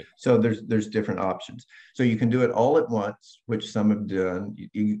 and Right. so there's different options. So you can do it all at once, which some have done.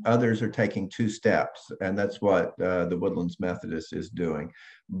 Others are taking 2 steps, and that's what the Woodlands Methodist is doing.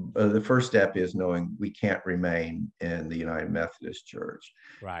 The first step is knowing we can't remain in the United Methodist Church.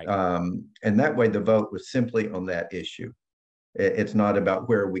 Right. And that way the vote was simply on that issue. It's not about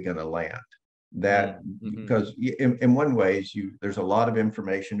where are we going to land. That because in one ways there's a lot of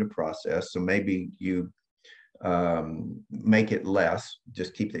information to process, so maybe you make it less,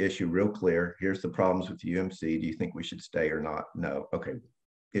 just keep the issue real clear. Here's the problems with UMC. Do you think we should stay or not? No. Okay,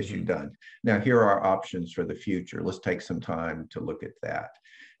 issue done. Now here are our options for the future. Let's take some time to look at that.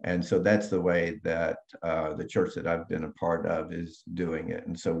 And so that's the way that the church that I've been a part of is doing it.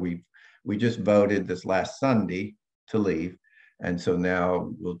 And so we just voted this last Sunday to leave. And so now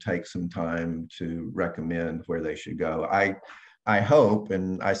we'll take some time to recommend where they should go. I hope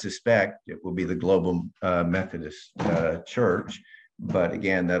and I suspect it will be the Global Methodist Church, but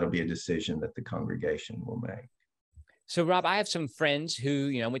again, that'll be a decision that the congregation will make. So, Rob, I have some friends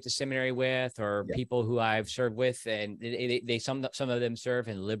who, went to seminary with, or people who I've served with, and some of them serve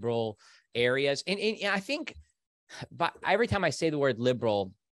in liberal areas. And I think, but every time I say the word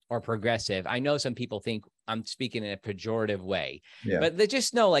liberal or progressive, I know some people think I'm speaking in a pejorative way, but they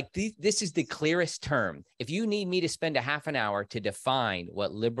just know, like, this is the clearest term. If you need me to spend a half an hour to define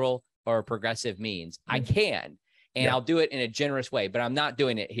what liberal or progressive means, I can. And I'll do it in a generous way, but I'm not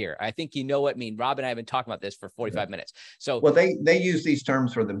doing it here. I think you know what I mean. Rob and I have been talking about this for 45 minutes. So, well, they use these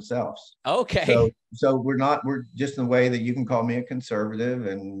terms for themselves. Okay. So we're just in the way that you can call me a conservative,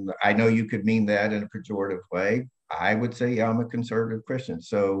 and I know you could mean that in a pejorative way. I would say, yeah, I'm a conservative Christian.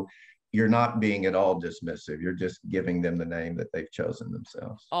 So you're not being at all dismissive. You're just giving them the name that they've chosen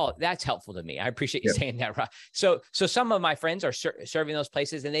themselves. Oh, that's helpful to me. I appreciate you saying that, Rob. So some of my friends are serving those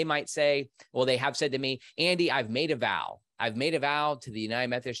places, and they might say, well, they have said to me, Andy, I've made a vow. I've made a vow to the United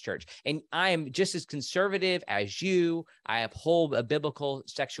Methodist Church, and I am just as conservative as you. I uphold a biblical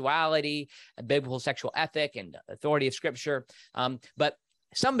sexuality, a biblical sexual ethic, and authority of Scripture. But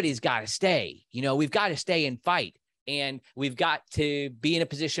somebody's got to stay. We've got to stay and fight. And we've got to be in a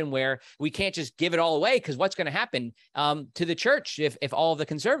position where we can't just give it all away, because what's going to happen to the church if all of the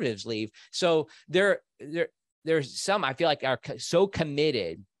conservatives leave? So there's some, I feel like, are so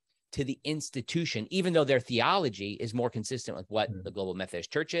committed to the institution, even though their theology is more consistent with what the Global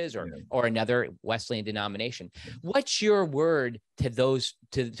Methodist Church is, or another Wesleyan denomination. What's your word to those,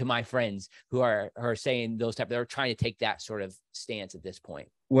 to my friends who are saying those they're trying to take that sort of stance at this point?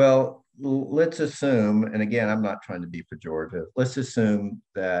 Well, let's assume, and again, I'm not trying to be pejorative, let's assume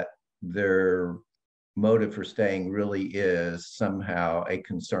that their motive for staying really is somehow a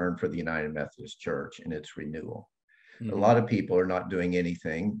concern for the United Methodist Church and its renewal. A lot of people are not doing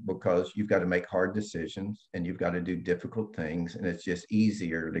anything because you've got to make hard decisions and you've got to do difficult things. And it's just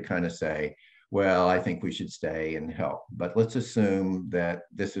easier to kind of say, well, I think we should stay and help. But let's assume that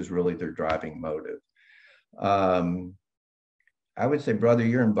this is really their driving motive. I would say, brother,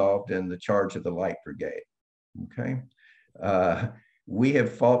 you're involved in the charge of the Light Brigade. Okay. We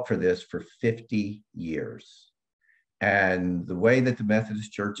have fought for this for 50 years. And the way that the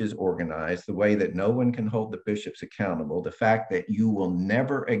Methodist Church is organized, the way that no one can hold the bishops accountable, the fact that you will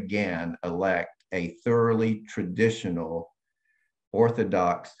never again elect a thoroughly traditional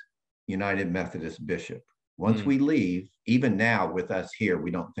Orthodox United Methodist bishop. Once we leave, even now with us here,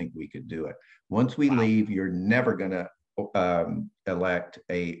 we don't think we could do it. Once we leave, you're never going to elect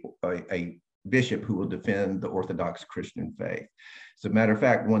a bishop who will defend the Orthodox Christian faith. As a matter of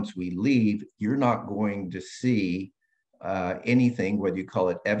fact, once we leave, you're not going to see anything, whether you call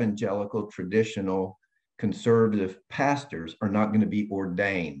it evangelical, traditional, conservative pastors are not going to be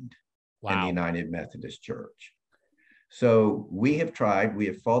ordained in the United Methodist Church. So we have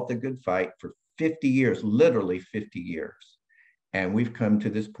fought the good fight for 50 years, literally 50 years. And we've come to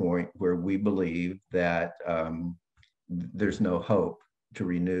this point where we believe that there's no hope to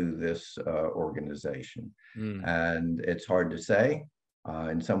renew this organization. And it's hard to say.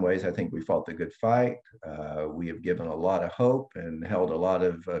 In some ways, I think we fought the good fight. We have given a lot of hope and held a lot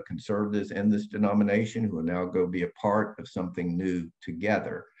of conservatives in this denomination who will now go be a part of something new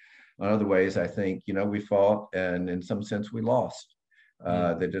together. In other ways, I think, we fought, and in some sense we lost.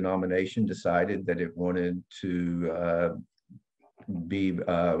 The denomination decided that it wanted to be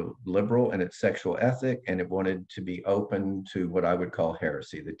liberal in its sexual ethic, and it wanted to be open to what I would call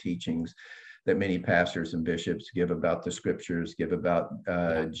heresy, the teachings that many pastors and bishops give about the scriptures, give about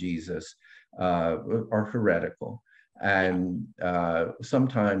Jesus, are heretical. And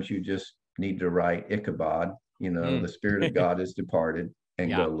sometimes you just need to write Ichabod, the Spirit of God is departed,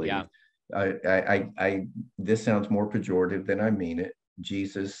 and go leave. This sounds more pejorative than I mean it.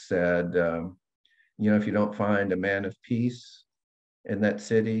 Jesus said, if you don't find a man of peace in that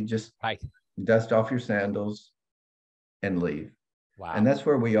city, just dust off your sandals and leave. Wow. And that's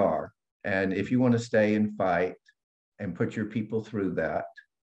where we are. And if you want to stay and fight and put your people through that,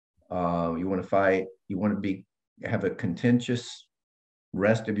 you want to fight, you want to have a contentious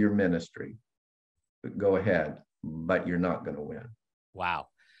rest of your ministry, go ahead, but you're not going to win. Wow.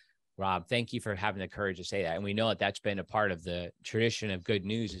 Rob, thank you for having the courage to say that. And we know that that's been a part of the tradition of good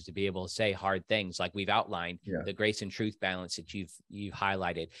news, is to be able to say hard things like we've outlined, the grace and truth balance that you've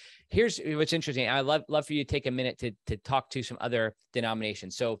highlighted. Here's what's interesting. I'd love for you to take a minute to talk to some other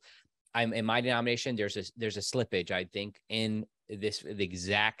denominations. So I'm in my denomination, there's a slippage, I think, in the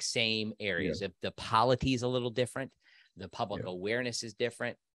exact same areas. If the polity is a little different, the public awareness is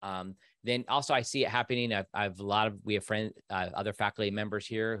different. Then also I see it happening. We have friends, other faculty members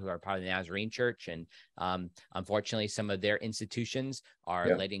here who are part of the Nazarene Church. And unfortunately, some of their institutions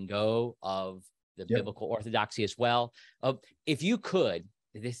are letting go of the biblical orthodoxy as well. If you could,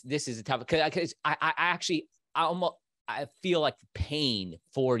 this is a tough, because I feel like pain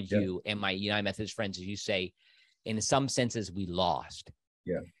for you and my United Methodist friends, as you say, in some senses, we lost.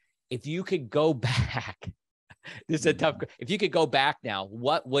 Yeah. If you could go back, this is a tough. If you could go back now,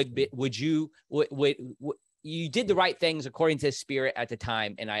 what would you did the right things according to the Spirit at the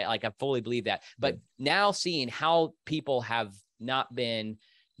time, and I fully believe that. But now seeing how people have not been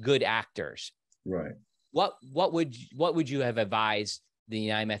good actors, right? What would you have advised the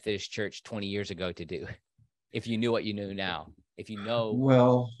United Methodist Church 20 years ago to do, if you knew what you knew now? If you know,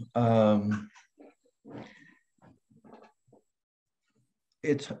 well,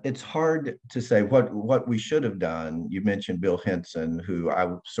 it's hard to say what we should have done. You mentioned Bill Henson, who I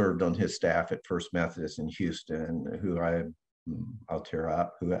served on his staff at First Methodist in Houston, who I'll tear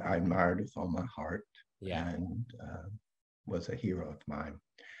up, who I admired with all my heart, and was a hero of mine.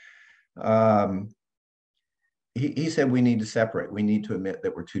 He said we need to separate. We need to admit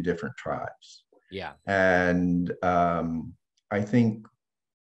that we're two different tribes. Yeah. And I think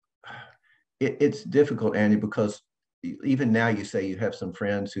it's difficult, Andy, because even now you say you have some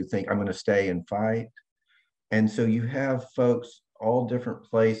friends who think I'm going to stay and fight. And so you have folks all different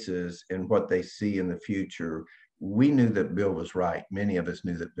places in what they see in the future. We knew that Bill was right. Many of us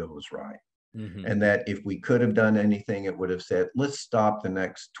knew that Bill was right. Mm-hmm. And that if we could have done anything, it would have said, let's stop the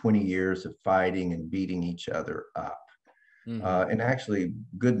next 20 years of fighting and beating each other up. Mm-hmm. And actually,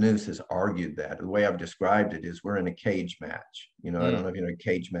 Good News has argued that. The way I've described it is we're in a cage match. I don't know if you know what a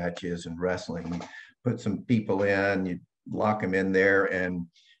cage match is in wrestling. You put some people in, you lock them in there, and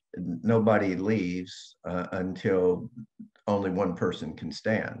nobody leaves until only one person can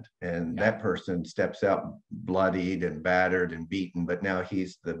stand. And that person steps out bloodied and battered and beaten, but now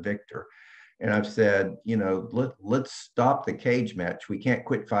he's the victor. And I've said, let's stop the cage match. We can't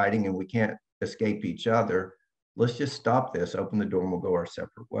quit fighting and we can't escape each other. Let's just stop this, open the door, and we'll go our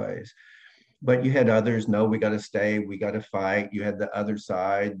separate ways. But you had others, no, we got to stay, we got to fight. You had the other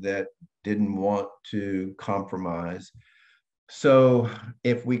side that didn't want to compromise. So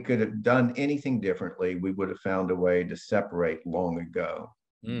if we could have done anything differently, we would have found a way to separate long ago.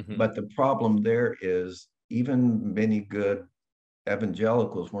 Mm-hmm. But the problem there is even many good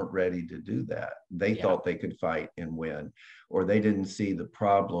evangelicals weren't ready to do that. They thought they could fight and win, or they didn't see the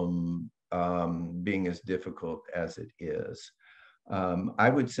problem being as difficult as it is. I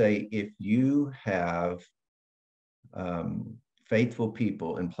would say if you have faithful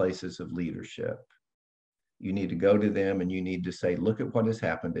people in places of leadership, you need to go to them and you need to say, look at what has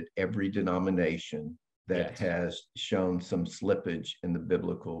happened at every denomination that has shown some slippage in the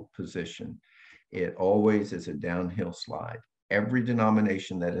biblical position. It always is a downhill slide. Every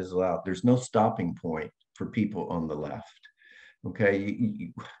denomination that is allowed, there's no stopping point for people on the left.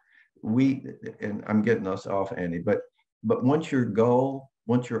 Okay, and I'm getting us off, Andy, but once your goal,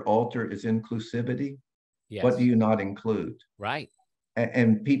 once your altar is inclusivity, what do you not include? Right.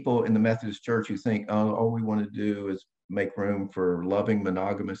 And people in the Methodist Church who think, oh, all we want to do is make room for loving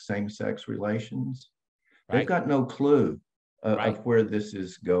monogamous same-sex relations, they've got no clue of where this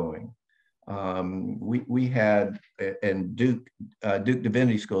is going. We had, in Duke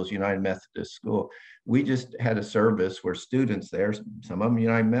Divinity School's United Methodist School, we just had a service where students there, some of them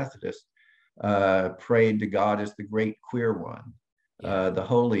United Methodist, prayed to God as the great queer one. the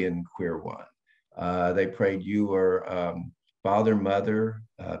holy and queer one. They prayed you were father, mother,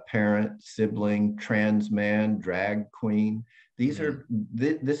 parent, sibling, trans man, drag queen. These are,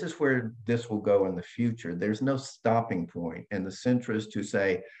 this is where this will go in the future. There's no stopping point. And the centrists who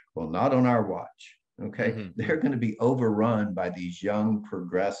say, well, not on our watch, okay? They're going to be overrun by these young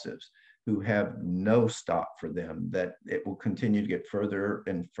progressives who have no stop for them, that it will continue to get further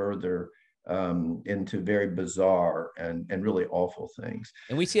and further into very bizarre and really awful things.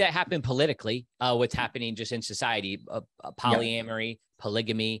 And we see that happen politically, what's happening just in society, polyamory,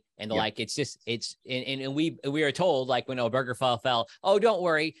 polygamy, and the like. It's just, and we are told, like when Obergefell fell, oh, don't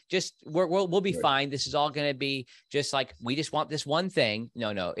worry, just we'll be fine. This is all going to be just like, we just want this one thing.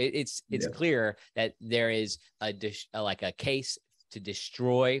 No, it's clear that there is a case to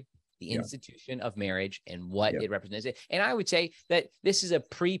destroy the institution of marriage and what it represents. And I would say that this is a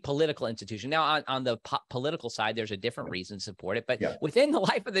pre-political institution. Now, on the political side, there's a different reason to support it, but within the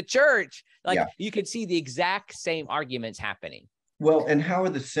life of the church, you could see the exact same arguments happening. Well, and how are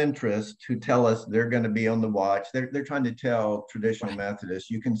the centrists who tell us they're going to be on the watch? They're trying to tell traditional Methodists,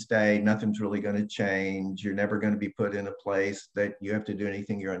 you can stay, nothing's really going to change. You're never going to be put in a place that you have to do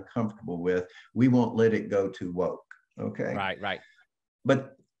anything you're uncomfortable with. We won't let it go too woke. Okay. Right.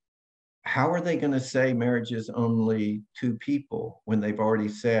 But how are they going to say marriage is only two people when they've already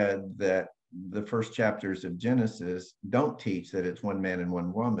said that the first chapters of Genesis don't teach that it's one man and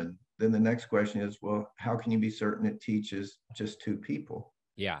one woman? Then the next question is, well, how can you be certain it teaches just two people?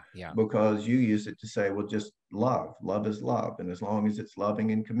 Yeah. Because you use it to say, well, just love. Love is love. And as long as it's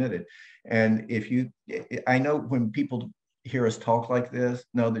loving and committed. And I know when people hear us talk like this,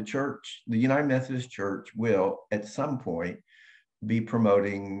 no, the church, the United Methodist Church will at some point be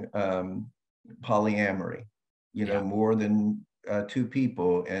promoting polyamory, more than two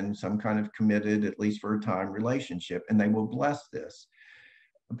people and some kind of committed, at least for a time, relationship. And they will bless this.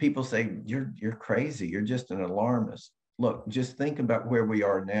 People say, you're crazy. You're just an alarmist. Look, just think about where we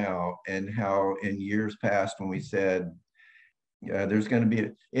are now and how in years past when we said, there's going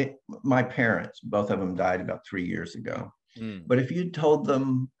to be, my parents, both of them died about 3 years ago. But if you told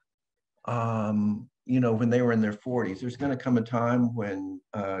them, when they were in their 40s, there's going to come a time when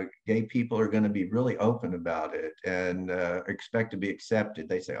gay people are going to be really open about it and expect to be accepted.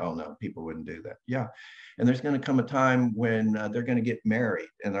 They say, oh, no, people wouldn't do that. Yeah. And there's going to come a time when they're going to get married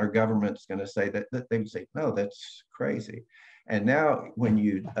and our government's going to say that they would say, no, that's crazy. And now when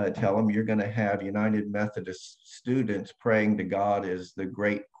you tell them you're going to have United Methodist students praying to God as the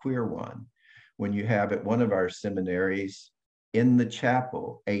great queer one, when you have at one of our seminaries in the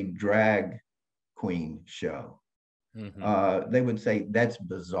chapel a drag queen show, they would say that's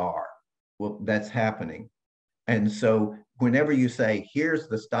bizarre. Well, that's happening. And so whenever you say, here's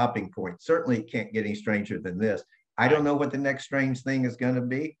the stopping point, certainly it can't get any stranger than this. I don't know what the next strange thing is going to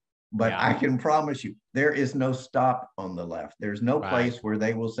be, but I can promise you there is no stop on the left. There's no place where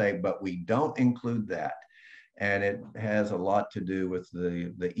they will say, but we don't include that. And it has a lot to do with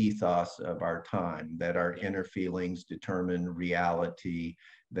the ethos of our time, that our inner feelings determine reality,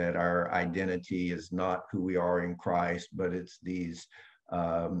 that our identity is not who we are in Christ, but it's these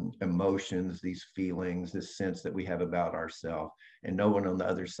emotions, these feelings, this sense that we have about ourselves. And no one on the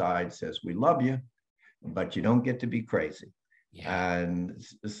other side says, we love you, but you don't get to be crazy. And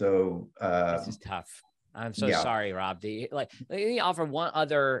so this is tough. I'm so sorry, Rob. Let me offer one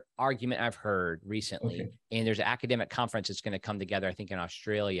other argument I've heard recently. And there's an academic conference that's going to come together, I think, in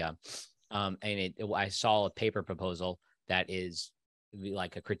Australia. And I saw a paper proposal that is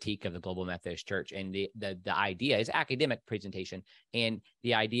like a critique of the Global Methodist Church. And the idea is academic presentation. And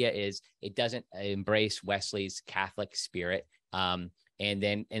the idea is it doesn't embrace Wesley's Catholic spirit. And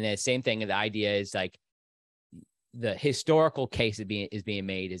then the same thing, the idea is like the historical case is being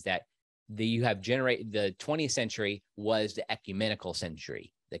made is that you have generated the 20th century was the ecumenical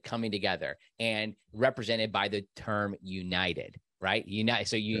century, the coming together, and represented by the term united, right?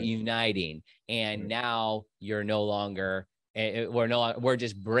 Uniting. And now you're no longer, we're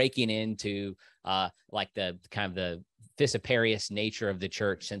just breaking into like the kind of the Thissaparius nature of the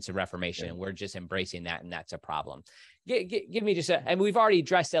church since the Reformation. And we're just embracing that. And that's a problem. Give me just and we've already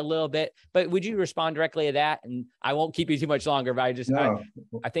addressed that a little bit, but would you respond directly to that? And I won't keep you too much longer, but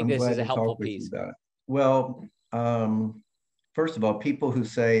I think this is a helpful piece. Well, first of all, people who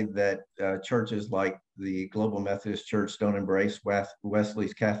say that churches like the Global Methodist Church don't embrace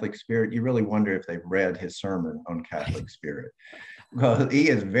Wesley's Catholic spirit, you really wonder if they've read his sermon on Catholic spirit. Well, he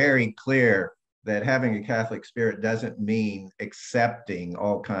is very clear that having a Catholic spirit doesn't mean accepting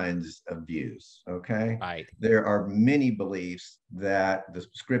all kinds of views, okay? Right. There are many beliefs that the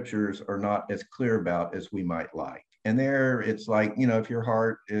scriptures are not as clear about as we might like. And there it's like, you know, if your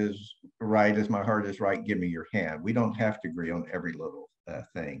heart is right as my heart is right, give me your hand. We don't have to agree on every little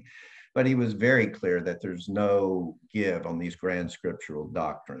thing. But he was very clear that there's no give on these grand scriptural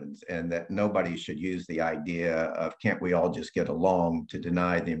doctrines, and that nobody should use the idea of can't we all just get along to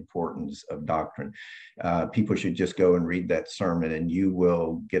deny the importance of doctrine. People should just go and read that sermon, and you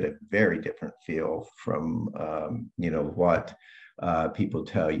will get a very different feel from, you know, what people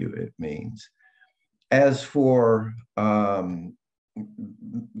tell you it means. As for coming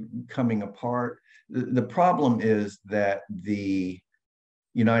apart, the problem is that the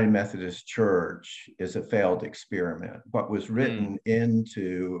United Methodist Church is a failed experiment. What was written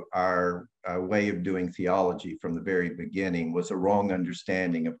into our way of doing theology from the very beginning was a wrong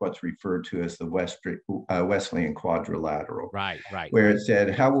understanding of what's referred to as the Wesleyan quadrilateral. Right. Where it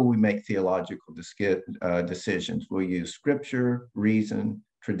said, how will we make theological decisions? We'll use scripture, reason,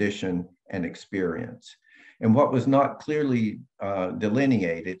 tradition, and experience. And what was not clearly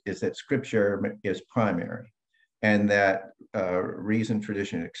delineated is that scripture is primary, and that reason,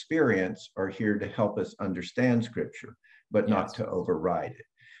 tradition, and experience are here to help us understand scripture, but not to override it.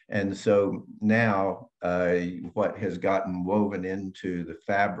 And so now what has gotten woven into the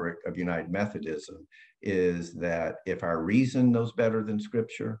fabric of United Methodism is that if our reason knows better than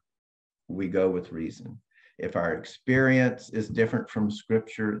scripture, we go with reason. If our experience is different from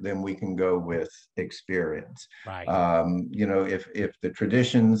scripture, then we can go with experience. Right. You know, if the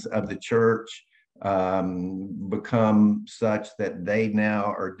traditions of the church become such that they now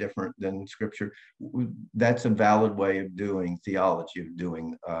are different than scripture, that's a valid way of doing theology, of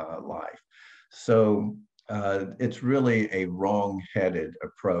doing life. So it's really a wrong-headed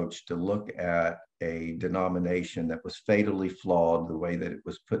approach to look at a denomination that was fatally flawed the way that it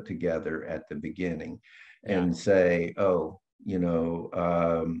was put together at the beginning, and say, oh, you know,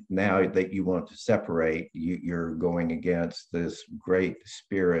 now that you want to separate, you're going against this great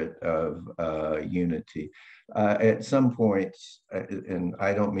spirit of unity. At some points, and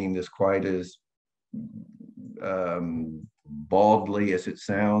I don't mean this quite as baldly as it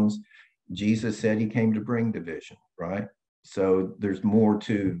sounds, Jesus said he came to bring division, right? So there's more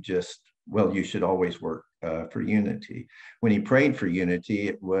to just, well, you should always work for unity. When he prayed for unity,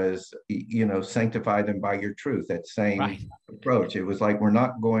 it was, you know, sanctify them by your truth, that same approach. It was like, we're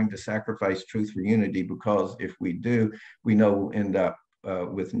not going to sacrifice truth for unity, because if we do, we know we'll end up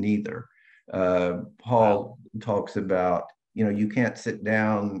with neither. Paul talks about, you know, you can't sit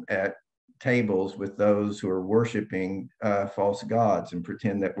down at tables with those who are worshiping false gods and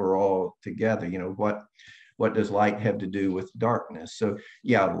pretend that we're all together. You know, what does light have to do with darkness? So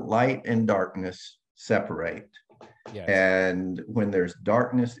yeah, light and darkness separate. Yes. And when there's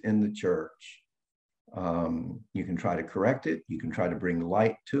darkness in the church, you can try to correct it, you can try to bring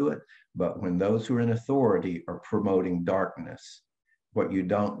light to it, but when those who are in authority are promoting darkness, what you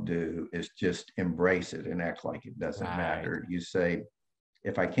don't do is just embrace it and act like it doesn't matter. You say,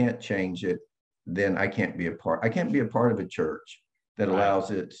 if I can't change it, then I can't be a part of a church that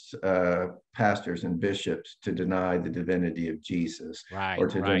allows its pastors and bishops to deny the divinity of Jesus, or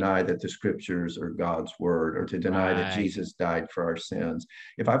to deny that the scriptures are God's word, or to deny that Jesus died for our sins.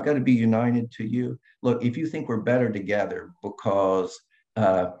 If I've got to be united to you, look, if you think we're better together because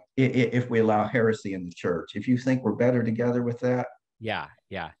if we allow heresy in the church, if you think we're better together with that,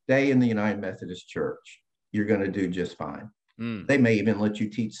 stay in the United Methodist Church. You're going to do just fine. They may even let you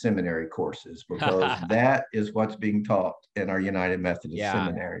teach seminary courses, because that is what's being taught in our United Methodist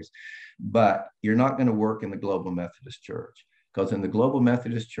seminaries. But you're not going to work in the Global Methodist Church, because in the Global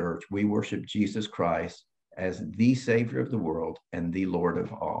Methodist Church, we worship Jesus Christ as the Savior of the world and the Lord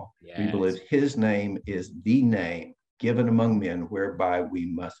of all. We believe his name is the name given among men whereby we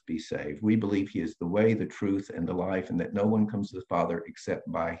must be saved. We believe he is the way, the truth, and the life, and that no one comes to the Father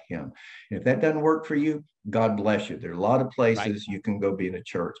except by him. And if that doesn't work for you, God bless you. There are a lot of places you can go be in a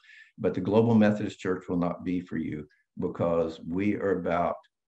church, but the Global Methodist Church will not be for you, because we are about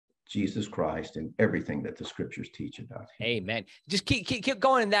Jesus Christ and everything that the scriptures teach about him. Amen. Just keep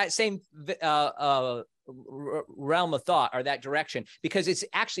going in that same realm of thought, or that direction, because it's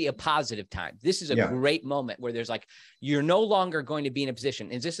actually a positive time. This is a great moment where there's like, you're no longer going to be in a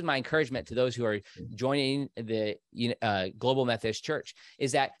position, and this is my encouragement to those who are joining the Global Methodist Church,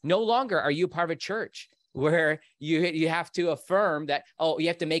 is that no longer are you part of a church where you have to affirm that, oh, you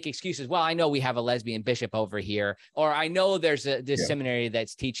have to make excuses. Well, I know we have a lesbian bishop over here, or I know there's this seminary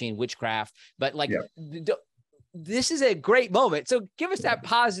that's teaching witchcraft, but like, this is a great moment. So give us that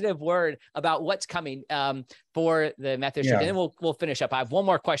positive word about what's coming for the Methodist Church, and then we'll finish up. I have one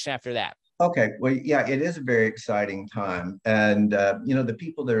more question after that. Okay, well, yeah, it is a very exciting time. And, the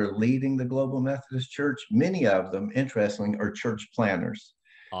people that are leading the Global Methodist Church, many of them, interestingly, are church planners.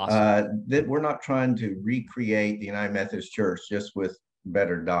 Awesome. That we're not trying to recreate the United Methodist Church just with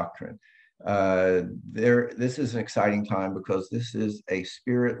better doctrine. This is an exciting time because this is a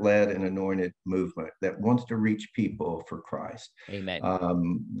spirit-led and anointed movement that wants to reach people for Christ. Amen.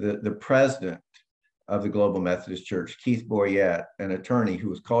 The president of the Global Methodist Church, Keith Boyette, an attorney who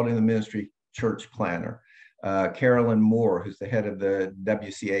was called in the ministry church planner. Carolyn Moore, who's the head of the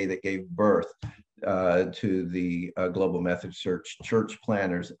WCA that gave birth to the Global Methodist Church, church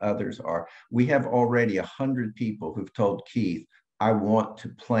planners, others are. We have already 100 people who've told Keith, I want to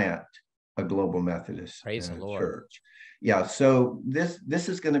plant a Global Methodist Praise the Lord. church. Yeah, so this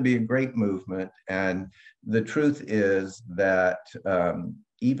is going to be a great movement. And the truth is that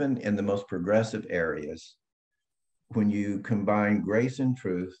even in the most progressive areas, when you combine grace and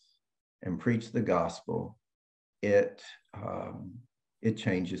truth and preach the gospel, it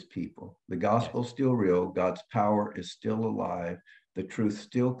changes people. The gospel is still real. God's power is still alive. The truth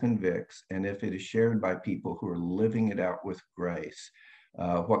still convicts. And if it is shared by people who are living it out with grace,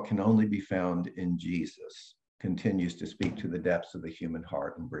 what can only be found in Jesus continues to speak to the depths of the human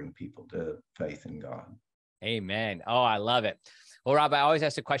heart and bring people to faith in God. Amen. Oh, I love it. Well, Rob, I always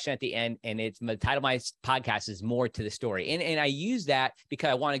ask a question at the end, and the title of my podcast is More to the Story. And I use that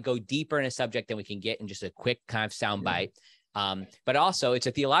because I want to go deeper in a subject than we can get in just a quick kind of soundbite. But also it's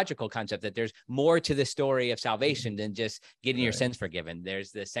a theological concept that there's more to the story of salvation than just getting your sins forgiven.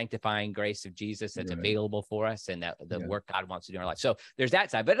 There's the sanctifying grace of Jesus that's available for us, and that the work God wants to do in our life. So there's that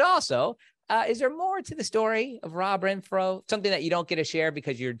side, but it also, is there more to the story of Rob Renfroe? Something that you don't get to share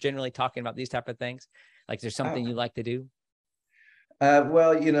because you're generally talking about these type of things? Like there's something you like to do?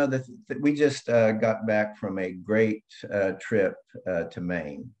 Well, we just got back from a great trip to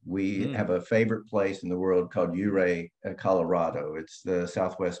Maine. We have a favorite place in the world called Ouray, Colorado. It's the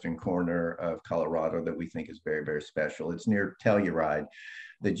southwestern corner of Colorado that we think is very, very special. It's near Telluride.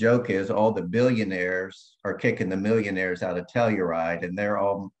 The joke is all the billionaires are kicking the millionaires out of Telluride, and they're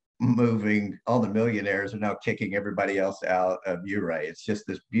all moving. All the millionaires are now kicking everybody else out of Ouray. It's just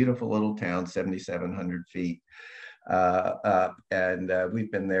this beautiful little town, 7,700 feet. And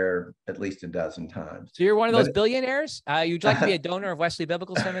we've been there at least a dozen times. So you're one of those billionaires? You'd like to be a donor of Wesley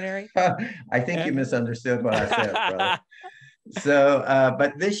Biblical Seminary? I think you misunderstood what I said, brother. So,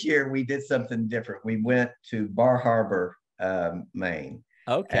 but this year we did something different. We went to Bar Harbor, Maine.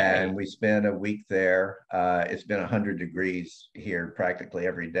 Okay. And we spent a week there. It's been 100 degrees here practically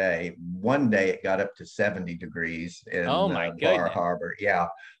every day. One day it got up to 70 degrees in Bar Harbor. Yeah.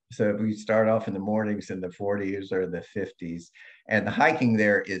 So we start off in the mornings in the 40s or the 50s, and the hiking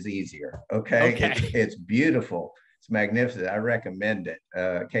there is easier. Okay. It's beautiful. It's magnificent. I recommend it.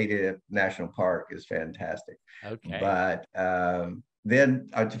 Acadia National Park is fantastic. Okay. But then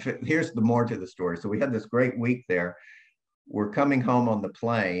here's the more to the story. So we had this great week there. We're coming home on the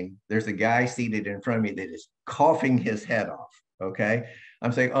plane. There's a guy seated in front of me that is coughing his head off. Okay.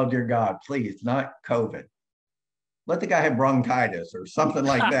 I'm saying, oh, dear God, please, not COVID. Let the guy have bronchitis or something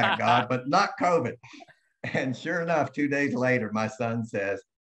like that, God, but not COVID. And sure enough, 2 days later, my son says,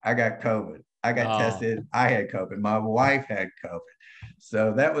 I got COVID. I got tested. I had COVID. My wife had COVID.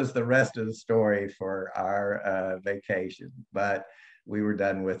 So that was the rest of the story for our vacation. But we were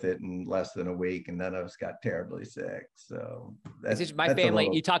done with it in less than a week, and none of us got terribly sick. So that's my family.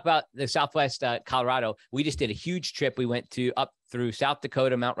 You talk about the Southwest Colorado. We just did a huge trip. We went up through South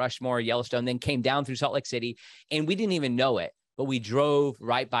Dakota, Mount Rushmore, Yellowstone, then came down through Salt Lake City, and we didn't even know it, but we drove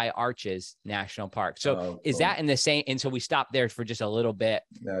right by Arches National Park. So is that in the same? And so we stopped there for just a little bit.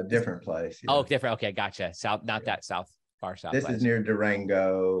 Different place. Yeah. Oh, different. Okay, gotcha. South, not that south. Far southwest. This is near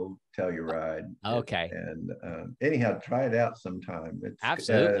Durango, Telluride. Okay. And anyhow, try it out sometime. It's,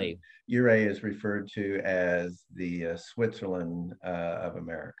 absolutely. Ouray is referred to as the Switzerland of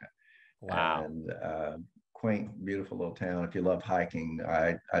America. Wow. And quaint, beautiful little town. If you love hiking,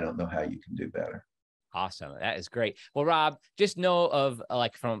 I don't know how you can do better. Awesome. That is great. Well, Rob, just know of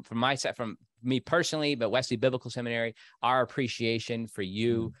from my side, from me personally, but Wesley Biblical Seminary, our appreciation for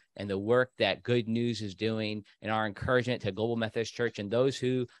you and the work that Good News is doing, and our encouragement to Global Methodist Church and those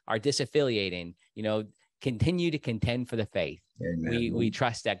who are disaffiliating, continue to contend for the faith. Amen. We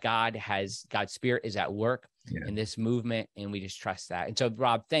trust that God's Spirit is at work in this movement, and we just trust that. And so,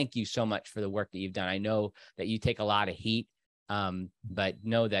 Rob, thank you so much for the work that you've done. I know that you take a lot of heat, but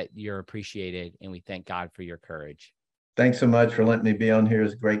know that you're appreciated, and we thank God for your courage. Thanks so much for letting me be on here.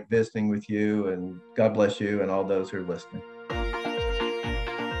 It's great visiting with you, and God bless you and all those who are listening.